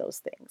lost sight of those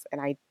things.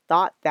 And I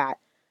thought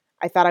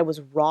I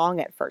was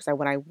wrong at first.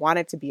 When I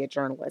wanted to be a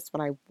journalist,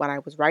 when I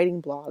was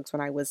writing blogs,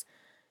 when I was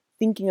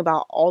thinking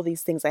about all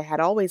these things, I had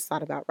always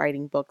thought about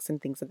writing books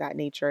and things of that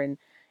nature.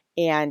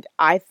 And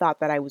I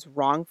thought that I was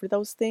wrong for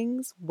those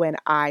things when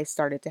I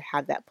started to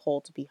have that pull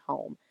to be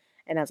home.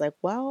 And I was like,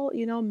 well,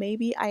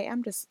 maybe I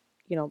am just,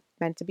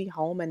 meant to be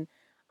home and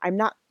I'm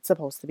not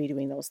supposed to be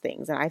doing those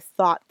things. And I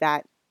thought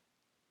that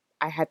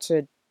I had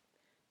to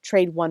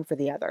trade one for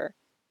the other.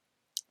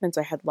 And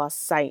so I had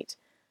lost sight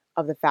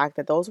of the fact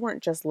that those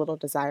weren't just little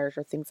desires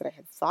or things that I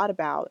had thought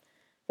about,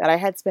 that I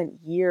had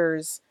spent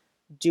years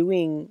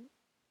doing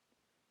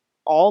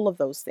all of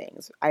those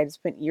things. I had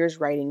spent years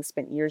writing,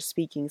 spent years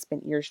speaking,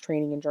 spent years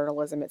training in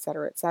journalism, et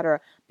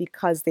cetera,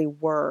 because they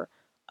were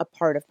a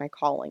part of my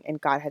calling. And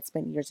God had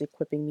spent years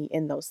equipping me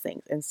in those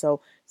things. And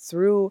so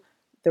through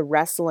the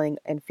wrestling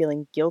and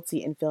feeling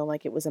guilty and feeling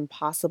like it was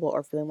impossible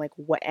or feeling like,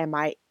 what am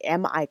I?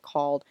 Am I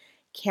called?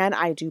 Can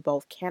I do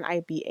both? Can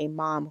I be a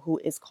mom who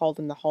is called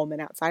in the home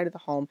and outside of the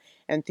home?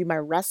 And through my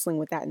wrestling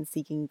with that and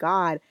seeking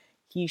God,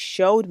 He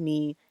showed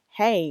me,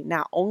 hey,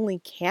 not only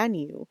can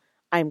you,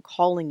 I'm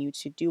calling you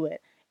to do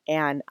it.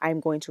 And I'm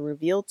going to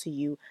reveal to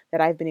you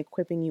that I've been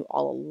equipping you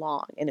all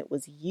along. And it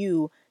was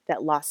you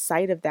that lost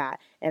sight of that.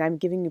 And I'm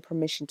giving you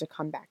permission to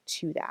come back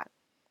to that.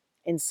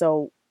 And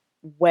so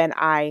when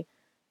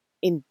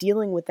in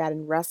dealing with that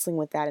and wrestling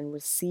with that and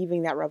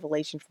receiving that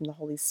revelation from the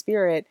Holy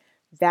Spirit,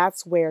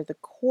 that's where the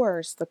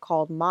course, the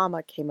Called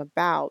Mama, came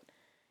about.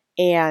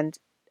 And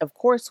of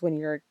course, when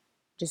you're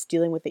just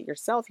dealing with it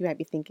yourself, you might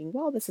be thinking,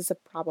 well, this is a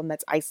problem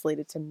that's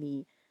isolated to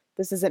me.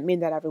 This doesn't mean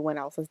that everyone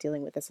else is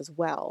dealing with this as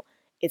well.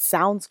 It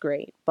sounds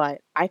great,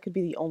 but I could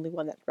be the only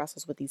one that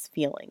wrestles with these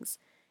feelings.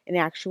 In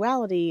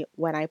actuality,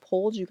 when I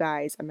polled you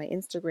guys on my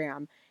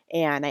Instagram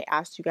and I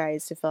asked you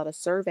guys to fill out a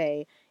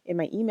survey in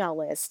my email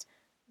list,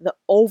 the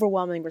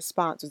overwhelming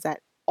response was that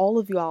all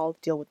of you all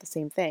deal with the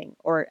same thing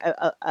or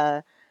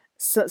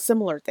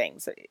similar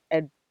things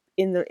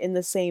in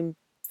the same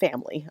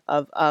family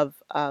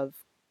of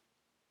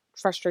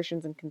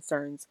frustrations and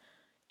concerns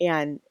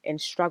and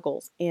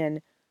struggles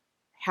in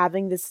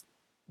having this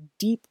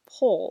deep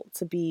pull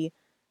to be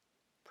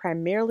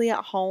primarily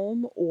at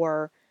home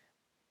or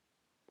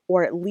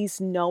at least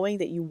knowing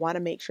that you want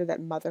to make sure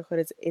that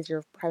motherhood is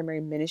your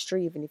primary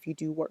ministry, even if you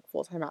do work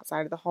full time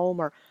outside of the home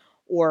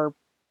or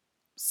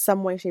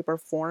some way, shape, or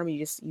form.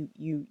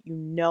 You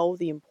know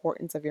the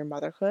importance of your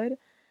motherhood.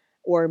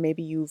 or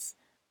maybe you've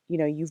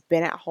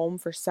been at home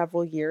for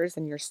several years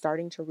and you're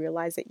starting to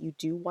realize that you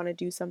do want to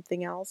do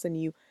something else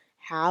and you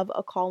have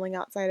a calling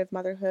outside of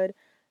motherhood.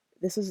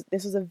 This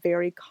is a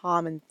very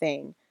common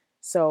thing.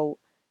 So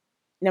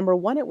number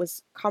one, it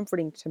was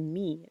comforting to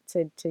me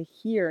to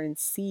hear and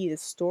see the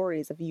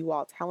stories of you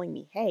all telling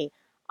me, hey,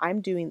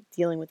 I'm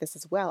dealing with this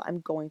as well. I'm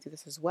going through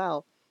this as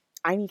well.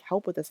 I need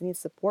help with this. I need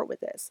support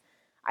with this.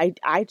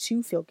 I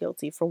too feel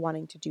guilty for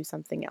wanting to do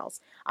something else.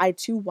 I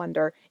too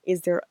wonder,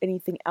 is there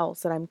anything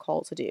else that I'm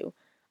called to do?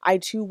 I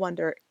too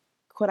wonder,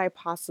 could I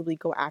possibly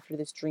go after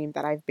this dream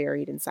that I've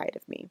buried inside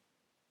of me?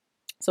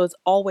 So it's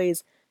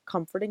always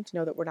comforting to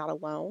know that we're not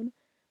alone.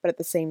 But at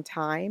the same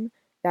time,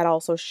 that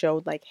also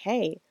showed like,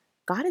 hey,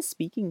 God is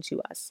speaking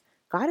to us.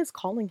 God is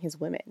calling his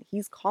women.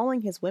 He's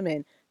calling his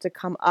women to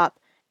come up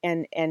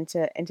and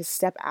to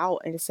step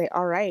out and to say,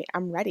 all right,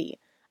 I'm ready.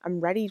 I'm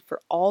ready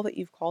for all that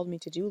you've called me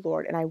to do,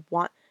 Lord. And I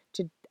want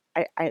to,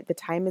 the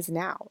time is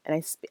now.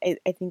 And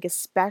I think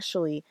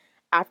especially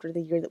after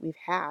the year that we've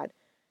had,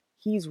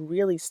 he's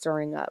really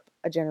stirring up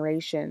a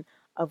generation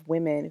of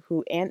women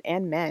who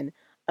and men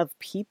of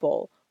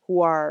people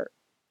who are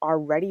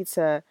ready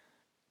to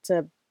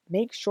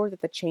make sure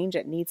that the change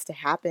that needs to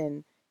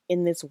happen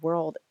in this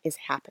world is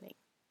happening,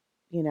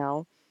 you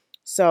know?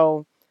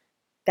 So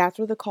that's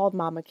where the called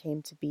mama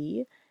came to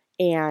be.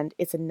 And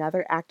it's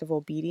another act of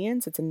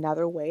obedience. It's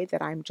another way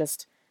that I'm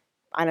just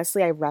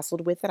honestly, I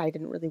wrestled with it. I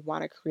didn't really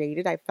want to create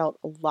it. I felt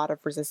a lot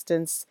of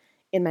resistance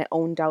in my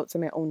own doubts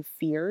and my own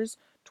fears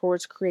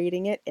towards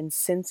creating it. And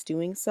since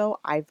doing so,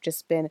 I've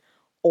just been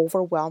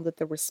overwhelmed with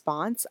the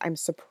response. I'm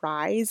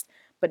surprised,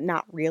 but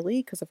not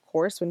really, because of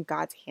course, when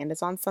God's hand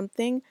is on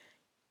something,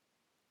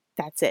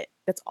 that's it.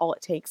 That's all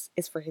it takes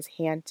is for his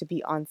hand to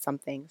be on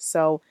something.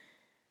 So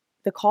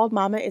the Called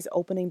Mama is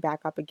opening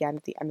back up again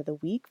at the end of the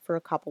week for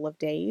a couple of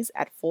days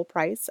at full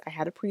price. I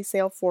had a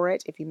pre-sale for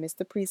it. If you missed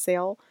the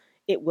pre-sale,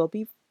 it will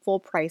be full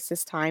price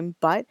this time,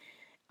 but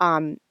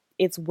um,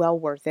 it's well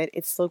worth it.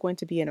 It's still going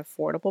to be an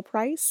affordable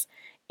price,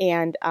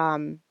 and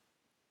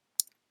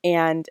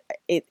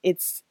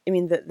it's I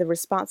mean the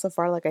response so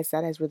far, like I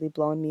said, has really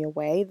blown me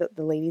away.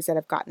 The ladies that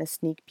have gotten a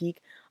sneak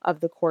peek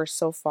of the course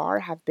so far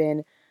have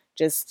been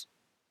just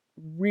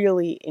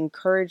really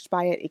encouraged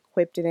by it,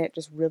 equipped in it,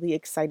 just really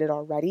excited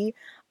already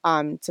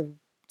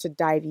to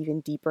dive even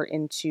deeper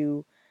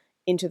into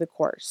the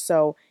course.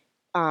 So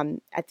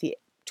at the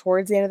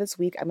towards the end of this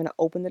week, I'm going to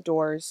open the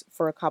doors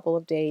for a couple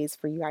of days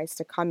for you guys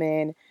to come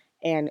in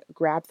and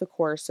grab the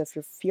course. So if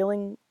you're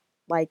feeling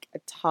like a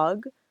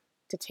tug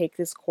to take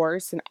this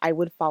course, and I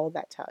would follow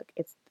that tug.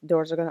 It's the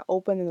doors are going to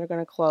open and they're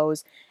going to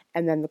close,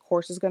 and then the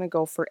course is going to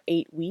go for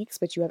 8 weeks,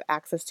 but you have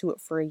access to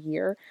it for a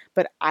year.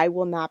 But I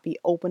will not be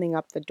opening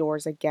up the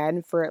doors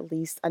again for at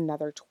least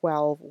another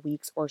 12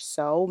 weeks or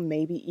so,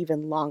 maybe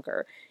even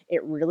longer.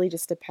 It really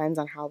just depends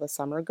on how the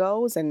summer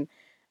goes, and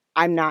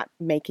I'm not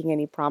making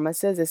any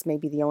promises. This may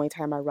be the only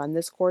time I run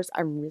this course.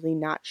 I'm really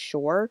not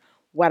sure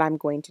what I'm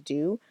going to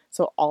do.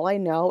 So all I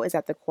know is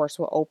that the course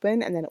will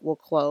open and then it will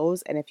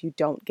close. And if you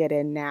don't get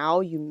in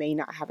now, you may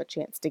not have a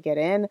chance to get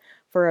in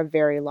for a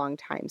very long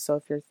time. So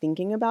if you're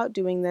thinking about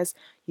doing this,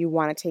 you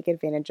want to take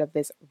advantage of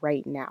this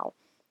right now.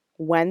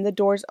 When the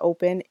doors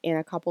open in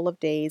a couple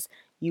of days,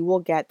 you will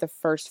get the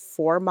first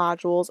 4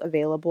 modules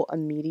available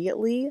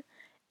immediately.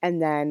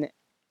 And then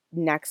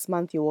next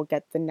month, you will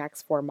get the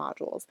next 4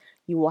 modules.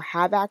 You will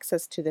have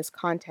access to this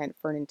content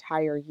for an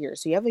entire year.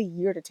 So you have a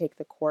year to take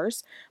the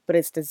course, but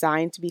it's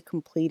designed to be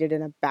completed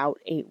in about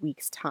 8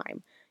 weeks'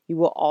 time. You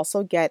will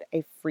also get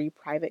a free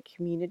private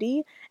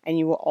community, and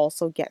you will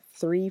also get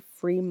 3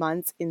 free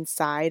months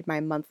inside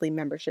my monthly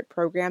membership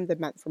program, the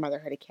Meant for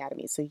Motherhood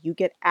Academy. So you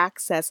get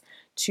access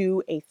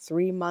to a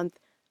 3 month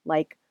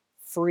like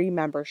free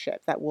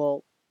membership that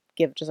will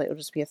give just like it'll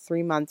just be a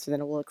 3 months and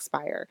then it will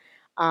expire.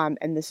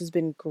 And this has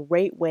been a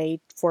great way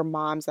for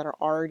moms that are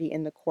already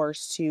in the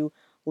course to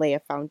lay a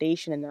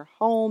foundation in their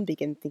home,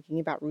 begin thinking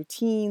about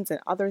routines and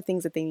other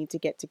things that they need to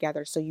get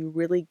together. So you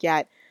really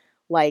get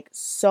like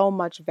so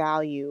much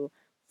value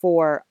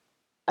for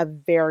a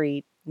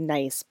very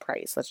nice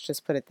price. Let's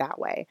just put it that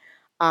way.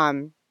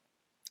 Um,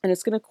 and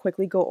it's going to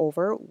quickly go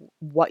over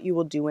what you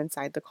will do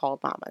inside the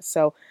Called Mama.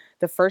 So,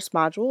 the first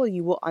module,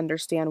 you will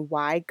understand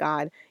why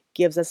God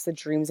gives us the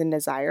dreams and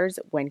desires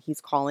when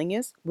He's calling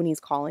us,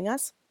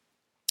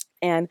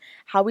 and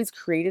how He's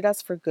created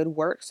us for good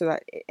work, so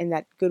that and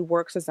that good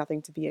works is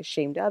nothing to be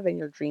ashamed of, and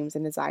your dreams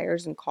and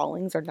desires and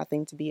callings are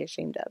nothing to be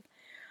ashamed of.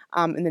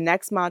 In the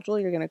next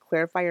module, you're going to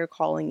clarify your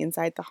calling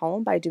inside the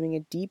home by doing a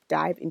deep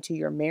dive into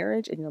your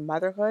marriage and your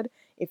motherhood,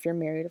 if you're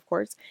married, of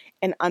course,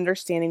 and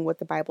understanding what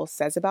the Bible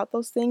says about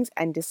those things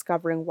and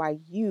discovering why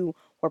you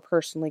were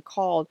personally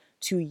called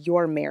to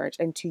your marriage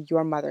and to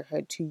your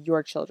motherhood, to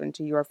your children,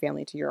 to your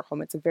family, to your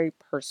home. It's a very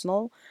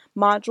personal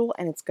module,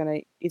 and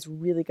it's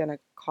really gonna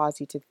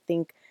cause you to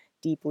think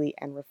deeply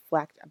and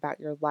reflect about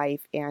your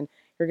life, and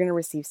you're going to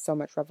receive so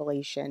much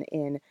revelation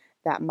in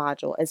that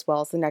module, as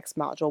well as the next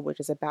module, which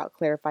is about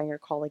clarifying your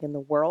calling in the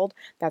world.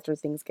 That's where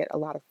things get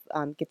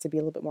get to be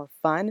a little bit more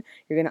fun.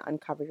 You're going to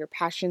uncover your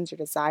passions, your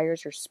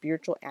desires, your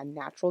spiritual and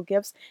natural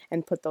gifts,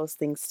 and put those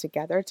things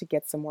together to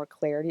get some more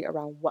clarity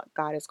around what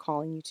God is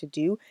calling you to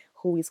do,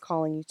 who He's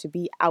calling you to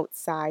be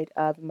outside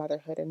of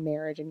motherhood and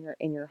marriage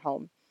in your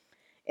home.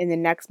 In the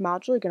next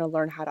module, you're going to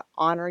learn how to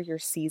honor your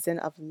season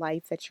of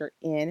life that you're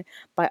in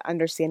by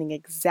understanding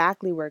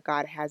exactly where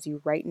God has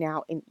you right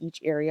now in each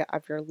area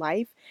of your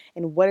life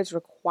and what is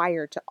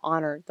required to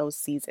honor those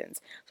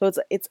seasons. So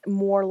it's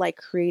more like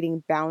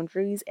creating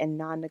boundaries and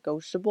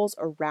non-negotiables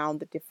around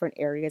the different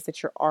areas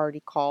that you're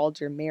already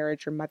called, your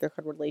marriage, your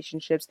motherhood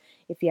relationships,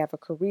 if you have a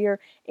career,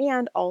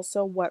 and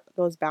also what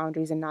those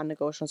boundaries and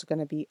non-negotiables are going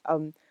to be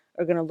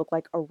are going to look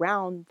like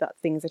around the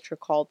things that you're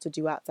called to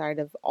do outside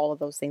of all of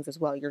those things as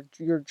well,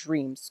 your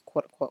dreams,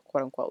 quote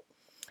unquote.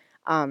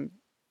 Um,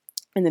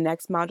 in the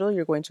next module,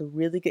 you're going to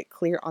really get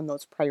clear on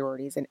those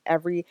priorities in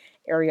every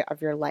area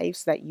of your life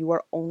so that you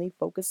are only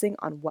focusing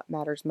on what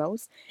matters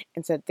most.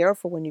 And so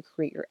therefore, when you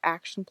create your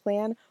action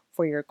plan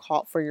for your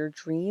call for your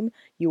dream,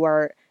 you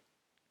are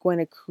going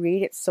to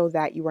create it so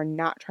that you are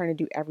not trying to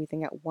do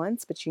everything at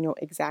once, but you know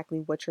exactly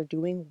what you're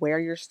doing, where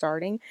you're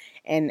starting,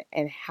 and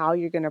how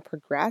you're going to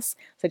progress,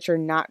 so that you're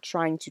not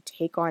trying to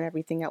take on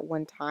everything at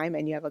one time,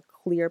 and you have a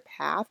clear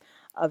path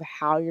of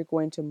how you're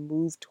going to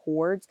move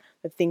towards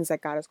the things that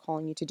God is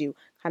calling you to do.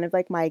 Kind of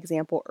like my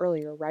example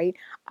earlier, right?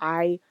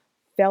 I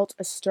felt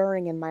a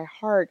stirring in my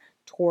heart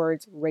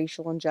towards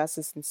racial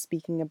injustice and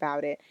speaking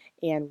about it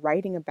and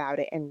writing about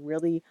it and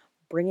really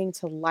bringing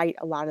to light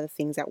a lot of the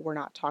things that were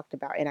not talked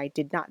about. And I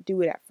did not do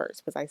it at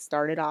first because I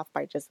started off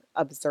by just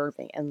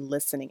observing and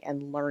listening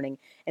and learning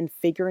and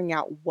figuring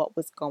out what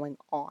was going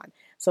on.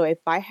 So if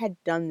I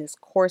had done this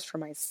course for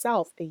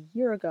myself a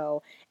year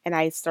ago and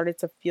I started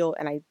to feel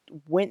and I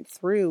went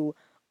through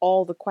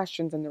all the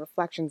questions and the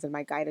reflections in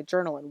my guided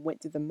journal and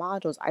went through the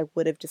modules, I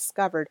would have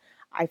discovered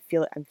I'm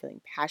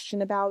feeling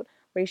passionate about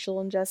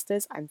racial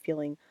injustice. I'm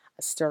feeling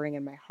a stirring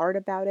in my heart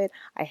about it.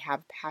 I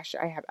have passion.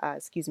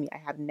 I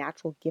have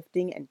natural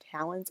gifting and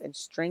talents and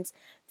strengths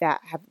that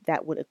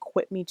would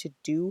equip me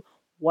to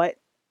what,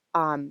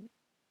 um,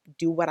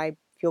 do what I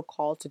feel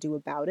called to do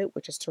about it,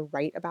 which is to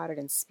write about it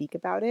and speak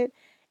about it.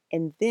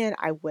 And then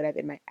I would have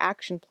in my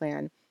action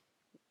plan,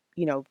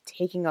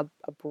 taking a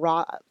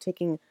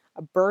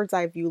bird's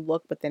eye view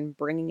look, but then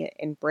bringing it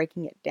and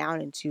breaking it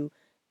down into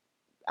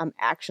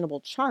actionable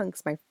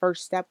chunks. My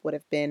first step would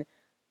have been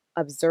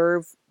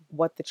observe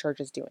what the church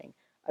is doing,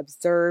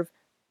 observe,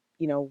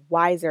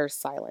 why is there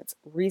silence,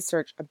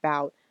 research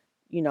about,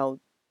 you know,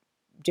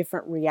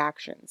 different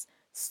reactions,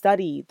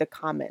 study the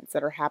comments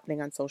that are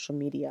happening on social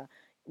media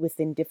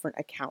within different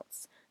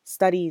accounts,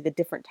 study the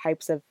different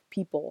types of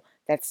people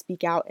that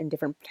speak out and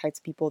different types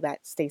of people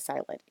that stay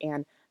silent,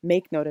 and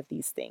make note of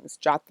these things,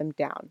 jot them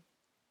down,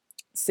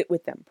 sit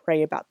with them,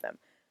 pray about them.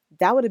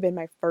 That would have been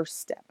my first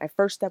step. My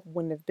first step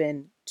wouldn't have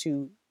been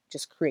to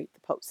just create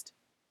the post.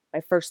 My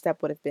first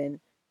step would have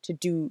been to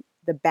do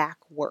the back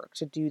work,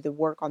 to do the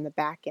work on the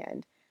back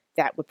end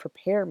that would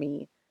prepare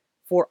me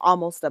for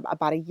almost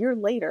about a year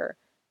later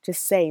to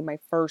say my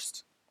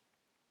first,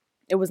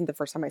 it wasn't the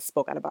first time I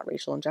spoke out about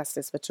racial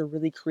injustice, but to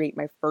really create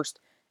my first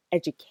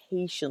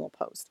educational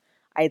post.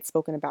 I had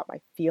spoken about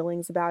my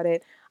feelings about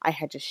it. I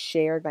had just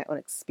shared my own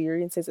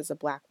experiences as a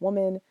Black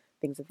woman,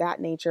 things of that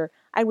nature.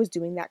 I was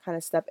doing that kind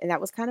of stuff, and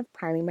that was kind of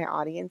priming my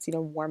audience,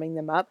 warming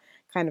them up,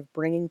 kind of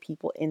bringing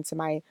people into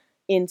my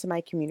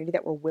community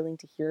that were willing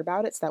to hear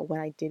about it, so that when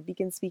I did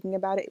begin speaking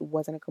about it, it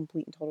wasn't a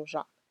complete and total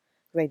shock.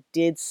 Because I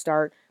did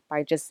start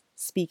by just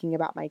speaking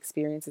about my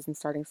experiences and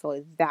starting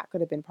slowly. That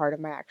could have been part of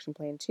my action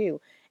plan too.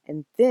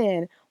 And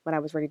then when I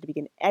was ready to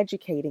begin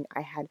educating,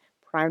 I had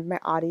primed my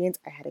audience,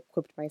 I had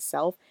equipped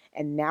myself,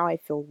 and now I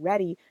feel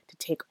ready to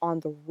take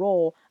on the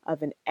role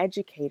of an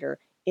educator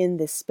in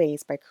this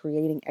space by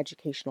creating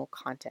educational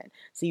content.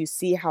 So you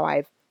see how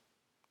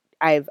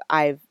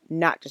I've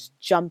not just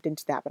jumped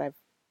into that, but I've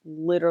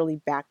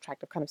literally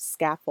backtracked. I've kind of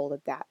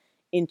scaffolded that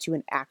into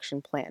an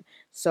action plan.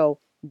 So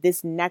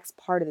this next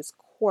part of this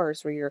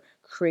course where you're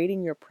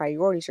creating your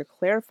priorities, you're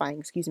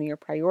clarifying, your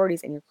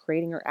priorities, and you're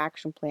creating your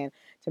action plan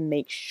to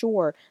make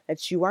sure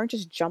that you aren't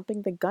just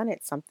jumping the gun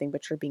at something,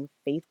 but you're being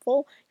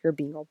faithful, you're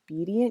being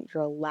obedient,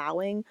 you're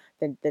allowing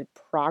the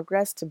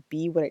progress to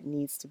be what it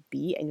needs to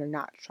be, and you're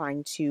not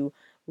trying to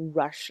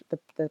rush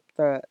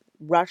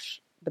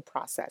the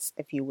process,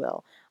 if you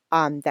will,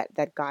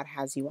 that God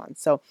has you on.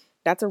 So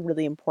that's a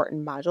really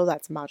important module.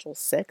 That's module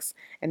 6.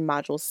 And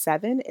module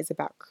 7 is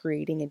about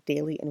creating a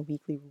daily and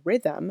weekly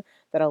rhythm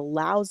that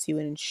allows you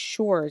and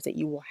ensures that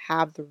you will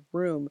have the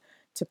room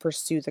to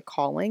pursue the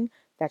calling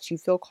that you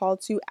feel called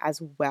to, as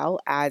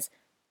well as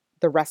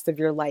the rest of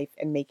your life,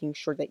 and making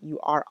sure that you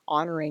are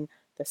honoring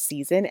the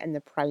season and the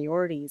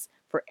priorities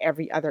for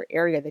every other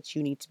area that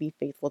you need to be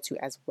faithful to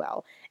as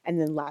well. And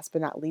then last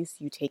but not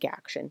least, you take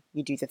action,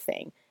 you do the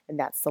thing. And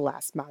that's the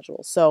last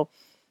module. So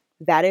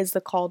That is the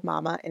Called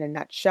Mama in a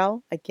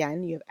nutshell.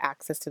 Again, you have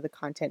access to the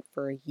content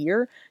for a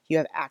year, you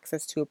have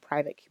access to a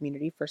private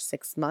community for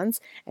 6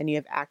 months, and you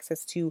have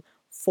access to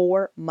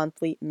 4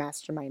 monthly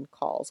mastermind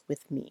calls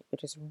with me,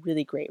 which is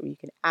really great, where you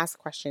can ask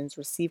questions,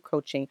 receive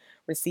coaching,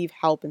 receive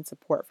help and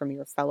support from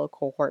your fellow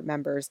cohort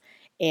members,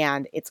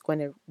 and it's going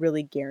to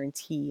really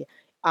guarantee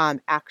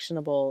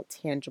actionable,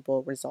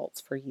 tangible results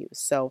for you.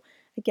 So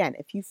again,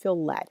 if you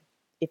feel led,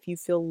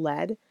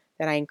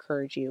 then I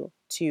encourage you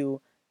to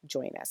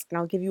join us. And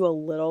I'll give you a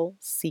little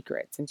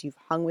secret since you've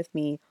hung with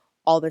me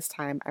all this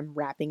time. I'm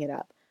wrapping it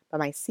up. But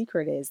my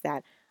secret is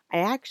that I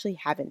actually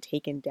haven't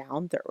taken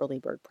down the early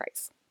bird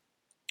price.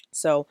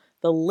 So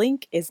the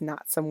link is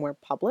not somewhere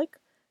public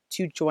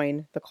to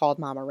join the Called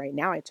Mama right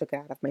now. I took it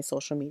out of my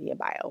social media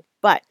bio.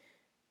 But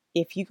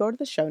if you go to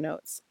the show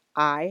notes,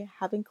 I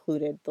have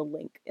included the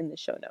link in the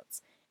show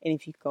notes. And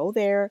if you go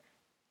there,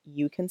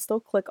 you can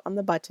still click on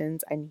the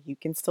buttons and you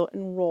can still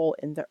enroll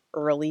in the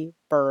early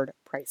bird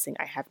pricing.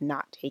 I have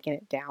not taken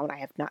it down. I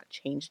have not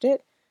changed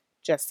it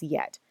just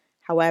yet.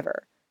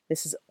 However,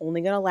 this is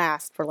only going to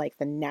last for like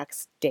the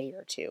next day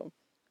or two.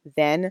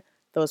 Then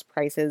those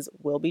prices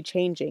will be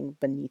changing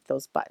beneath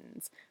those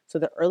buttons. So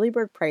the early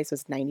bird price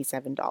was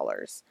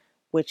 $97,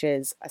 which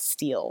is a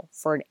steal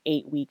for an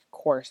 8-week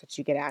course that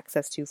you get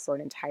access to for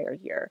an entire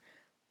year.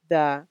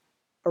 The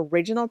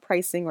original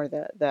pricing, or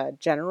the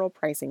general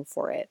pricing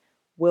for it,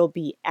 will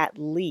be at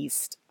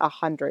least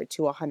 $100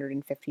 to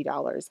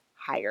 $150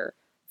 higher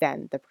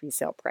than the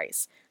pre-sale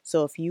price.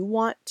 So if you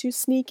want to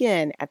sneak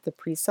in at the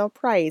pre-sale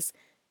price,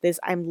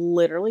 I'm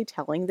literally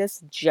telling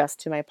this just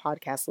to my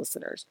podcast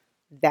listeners.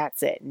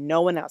 That's it.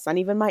 No one else, not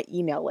even my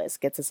email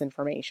list, gets this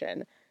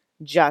information.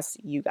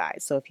 Just you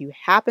guys. So if you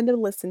happen to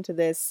listen to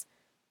this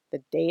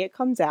the day it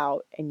comes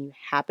out and you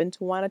happen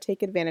to want to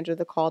take advantage of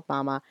the Called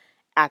Mama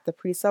at the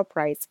pre-sale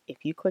price,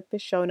 if you click the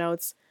show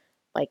notes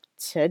like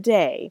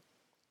today,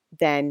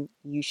 then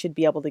you should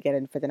be able to get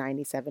in for the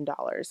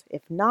 $97.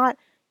 If not,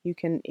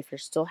 if you're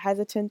still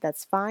hesitant,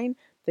 that's fine.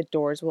 The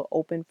doors will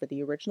open for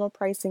the original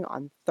pricing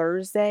on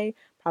Thursday,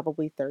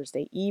 probably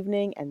Thursday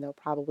evening, and they'll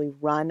probably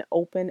run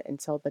open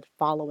until the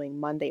following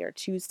Monday or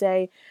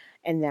Tuesday,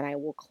 and then I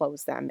will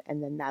close them,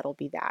 and then that'll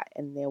be that.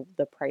 And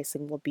the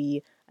pricing will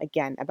be,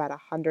 again, about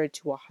 $100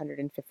 to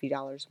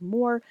 $150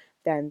 more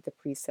than the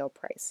pre-sale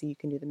price. So you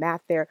can do the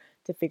math there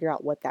to figure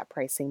out what that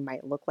pricing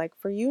might look like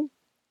for you.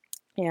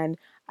 And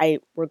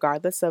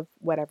regardless of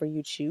whatever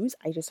you choose,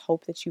 I just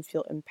hope that you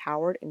feel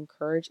empowered,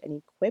 encouraged, and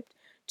equipped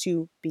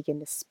to begin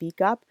to speak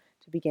up,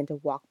 to begin to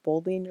walk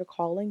boldly in your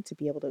calling, to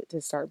be able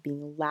to start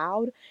being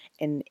loud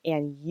and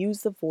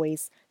use the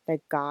voice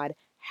that God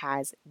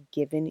has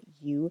given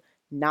you,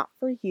 not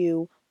for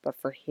you, but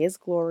for His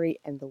glory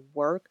and the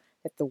work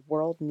that the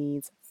world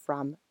needs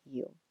from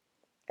you.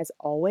 As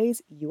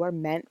always, you are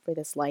meant for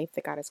this life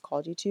that God has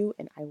called you to,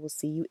 and I will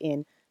see you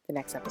in the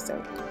next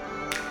episode.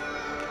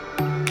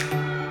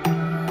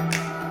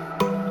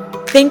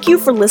 Thank you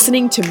for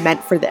listening to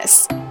Meant for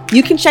This.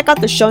 You can check out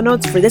the show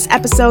notes for this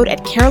episode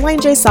at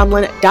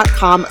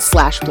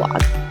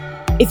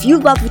carolinejsumlin.com/blog. If you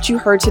loved what you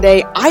heard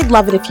today, I'd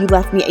love it if you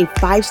left me a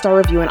 5-star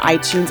review on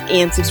iTunes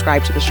and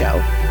subscribe to the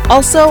show.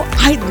 Also,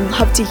 I'd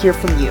love to hear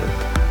from you.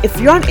 If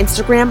you're on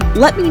Instagram,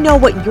 let me know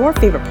what your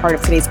favorite part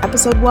of today's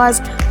episode was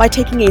by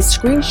taking a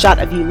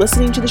screenshot of you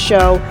listening to the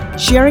show,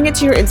 sharing it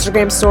to your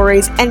Instagram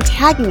stories, and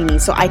tagging me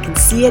so I can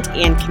see it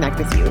and connect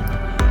with you.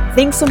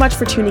 Thanks so much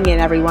for tuning in,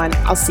 everyone.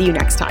 I'll see you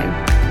next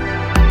time.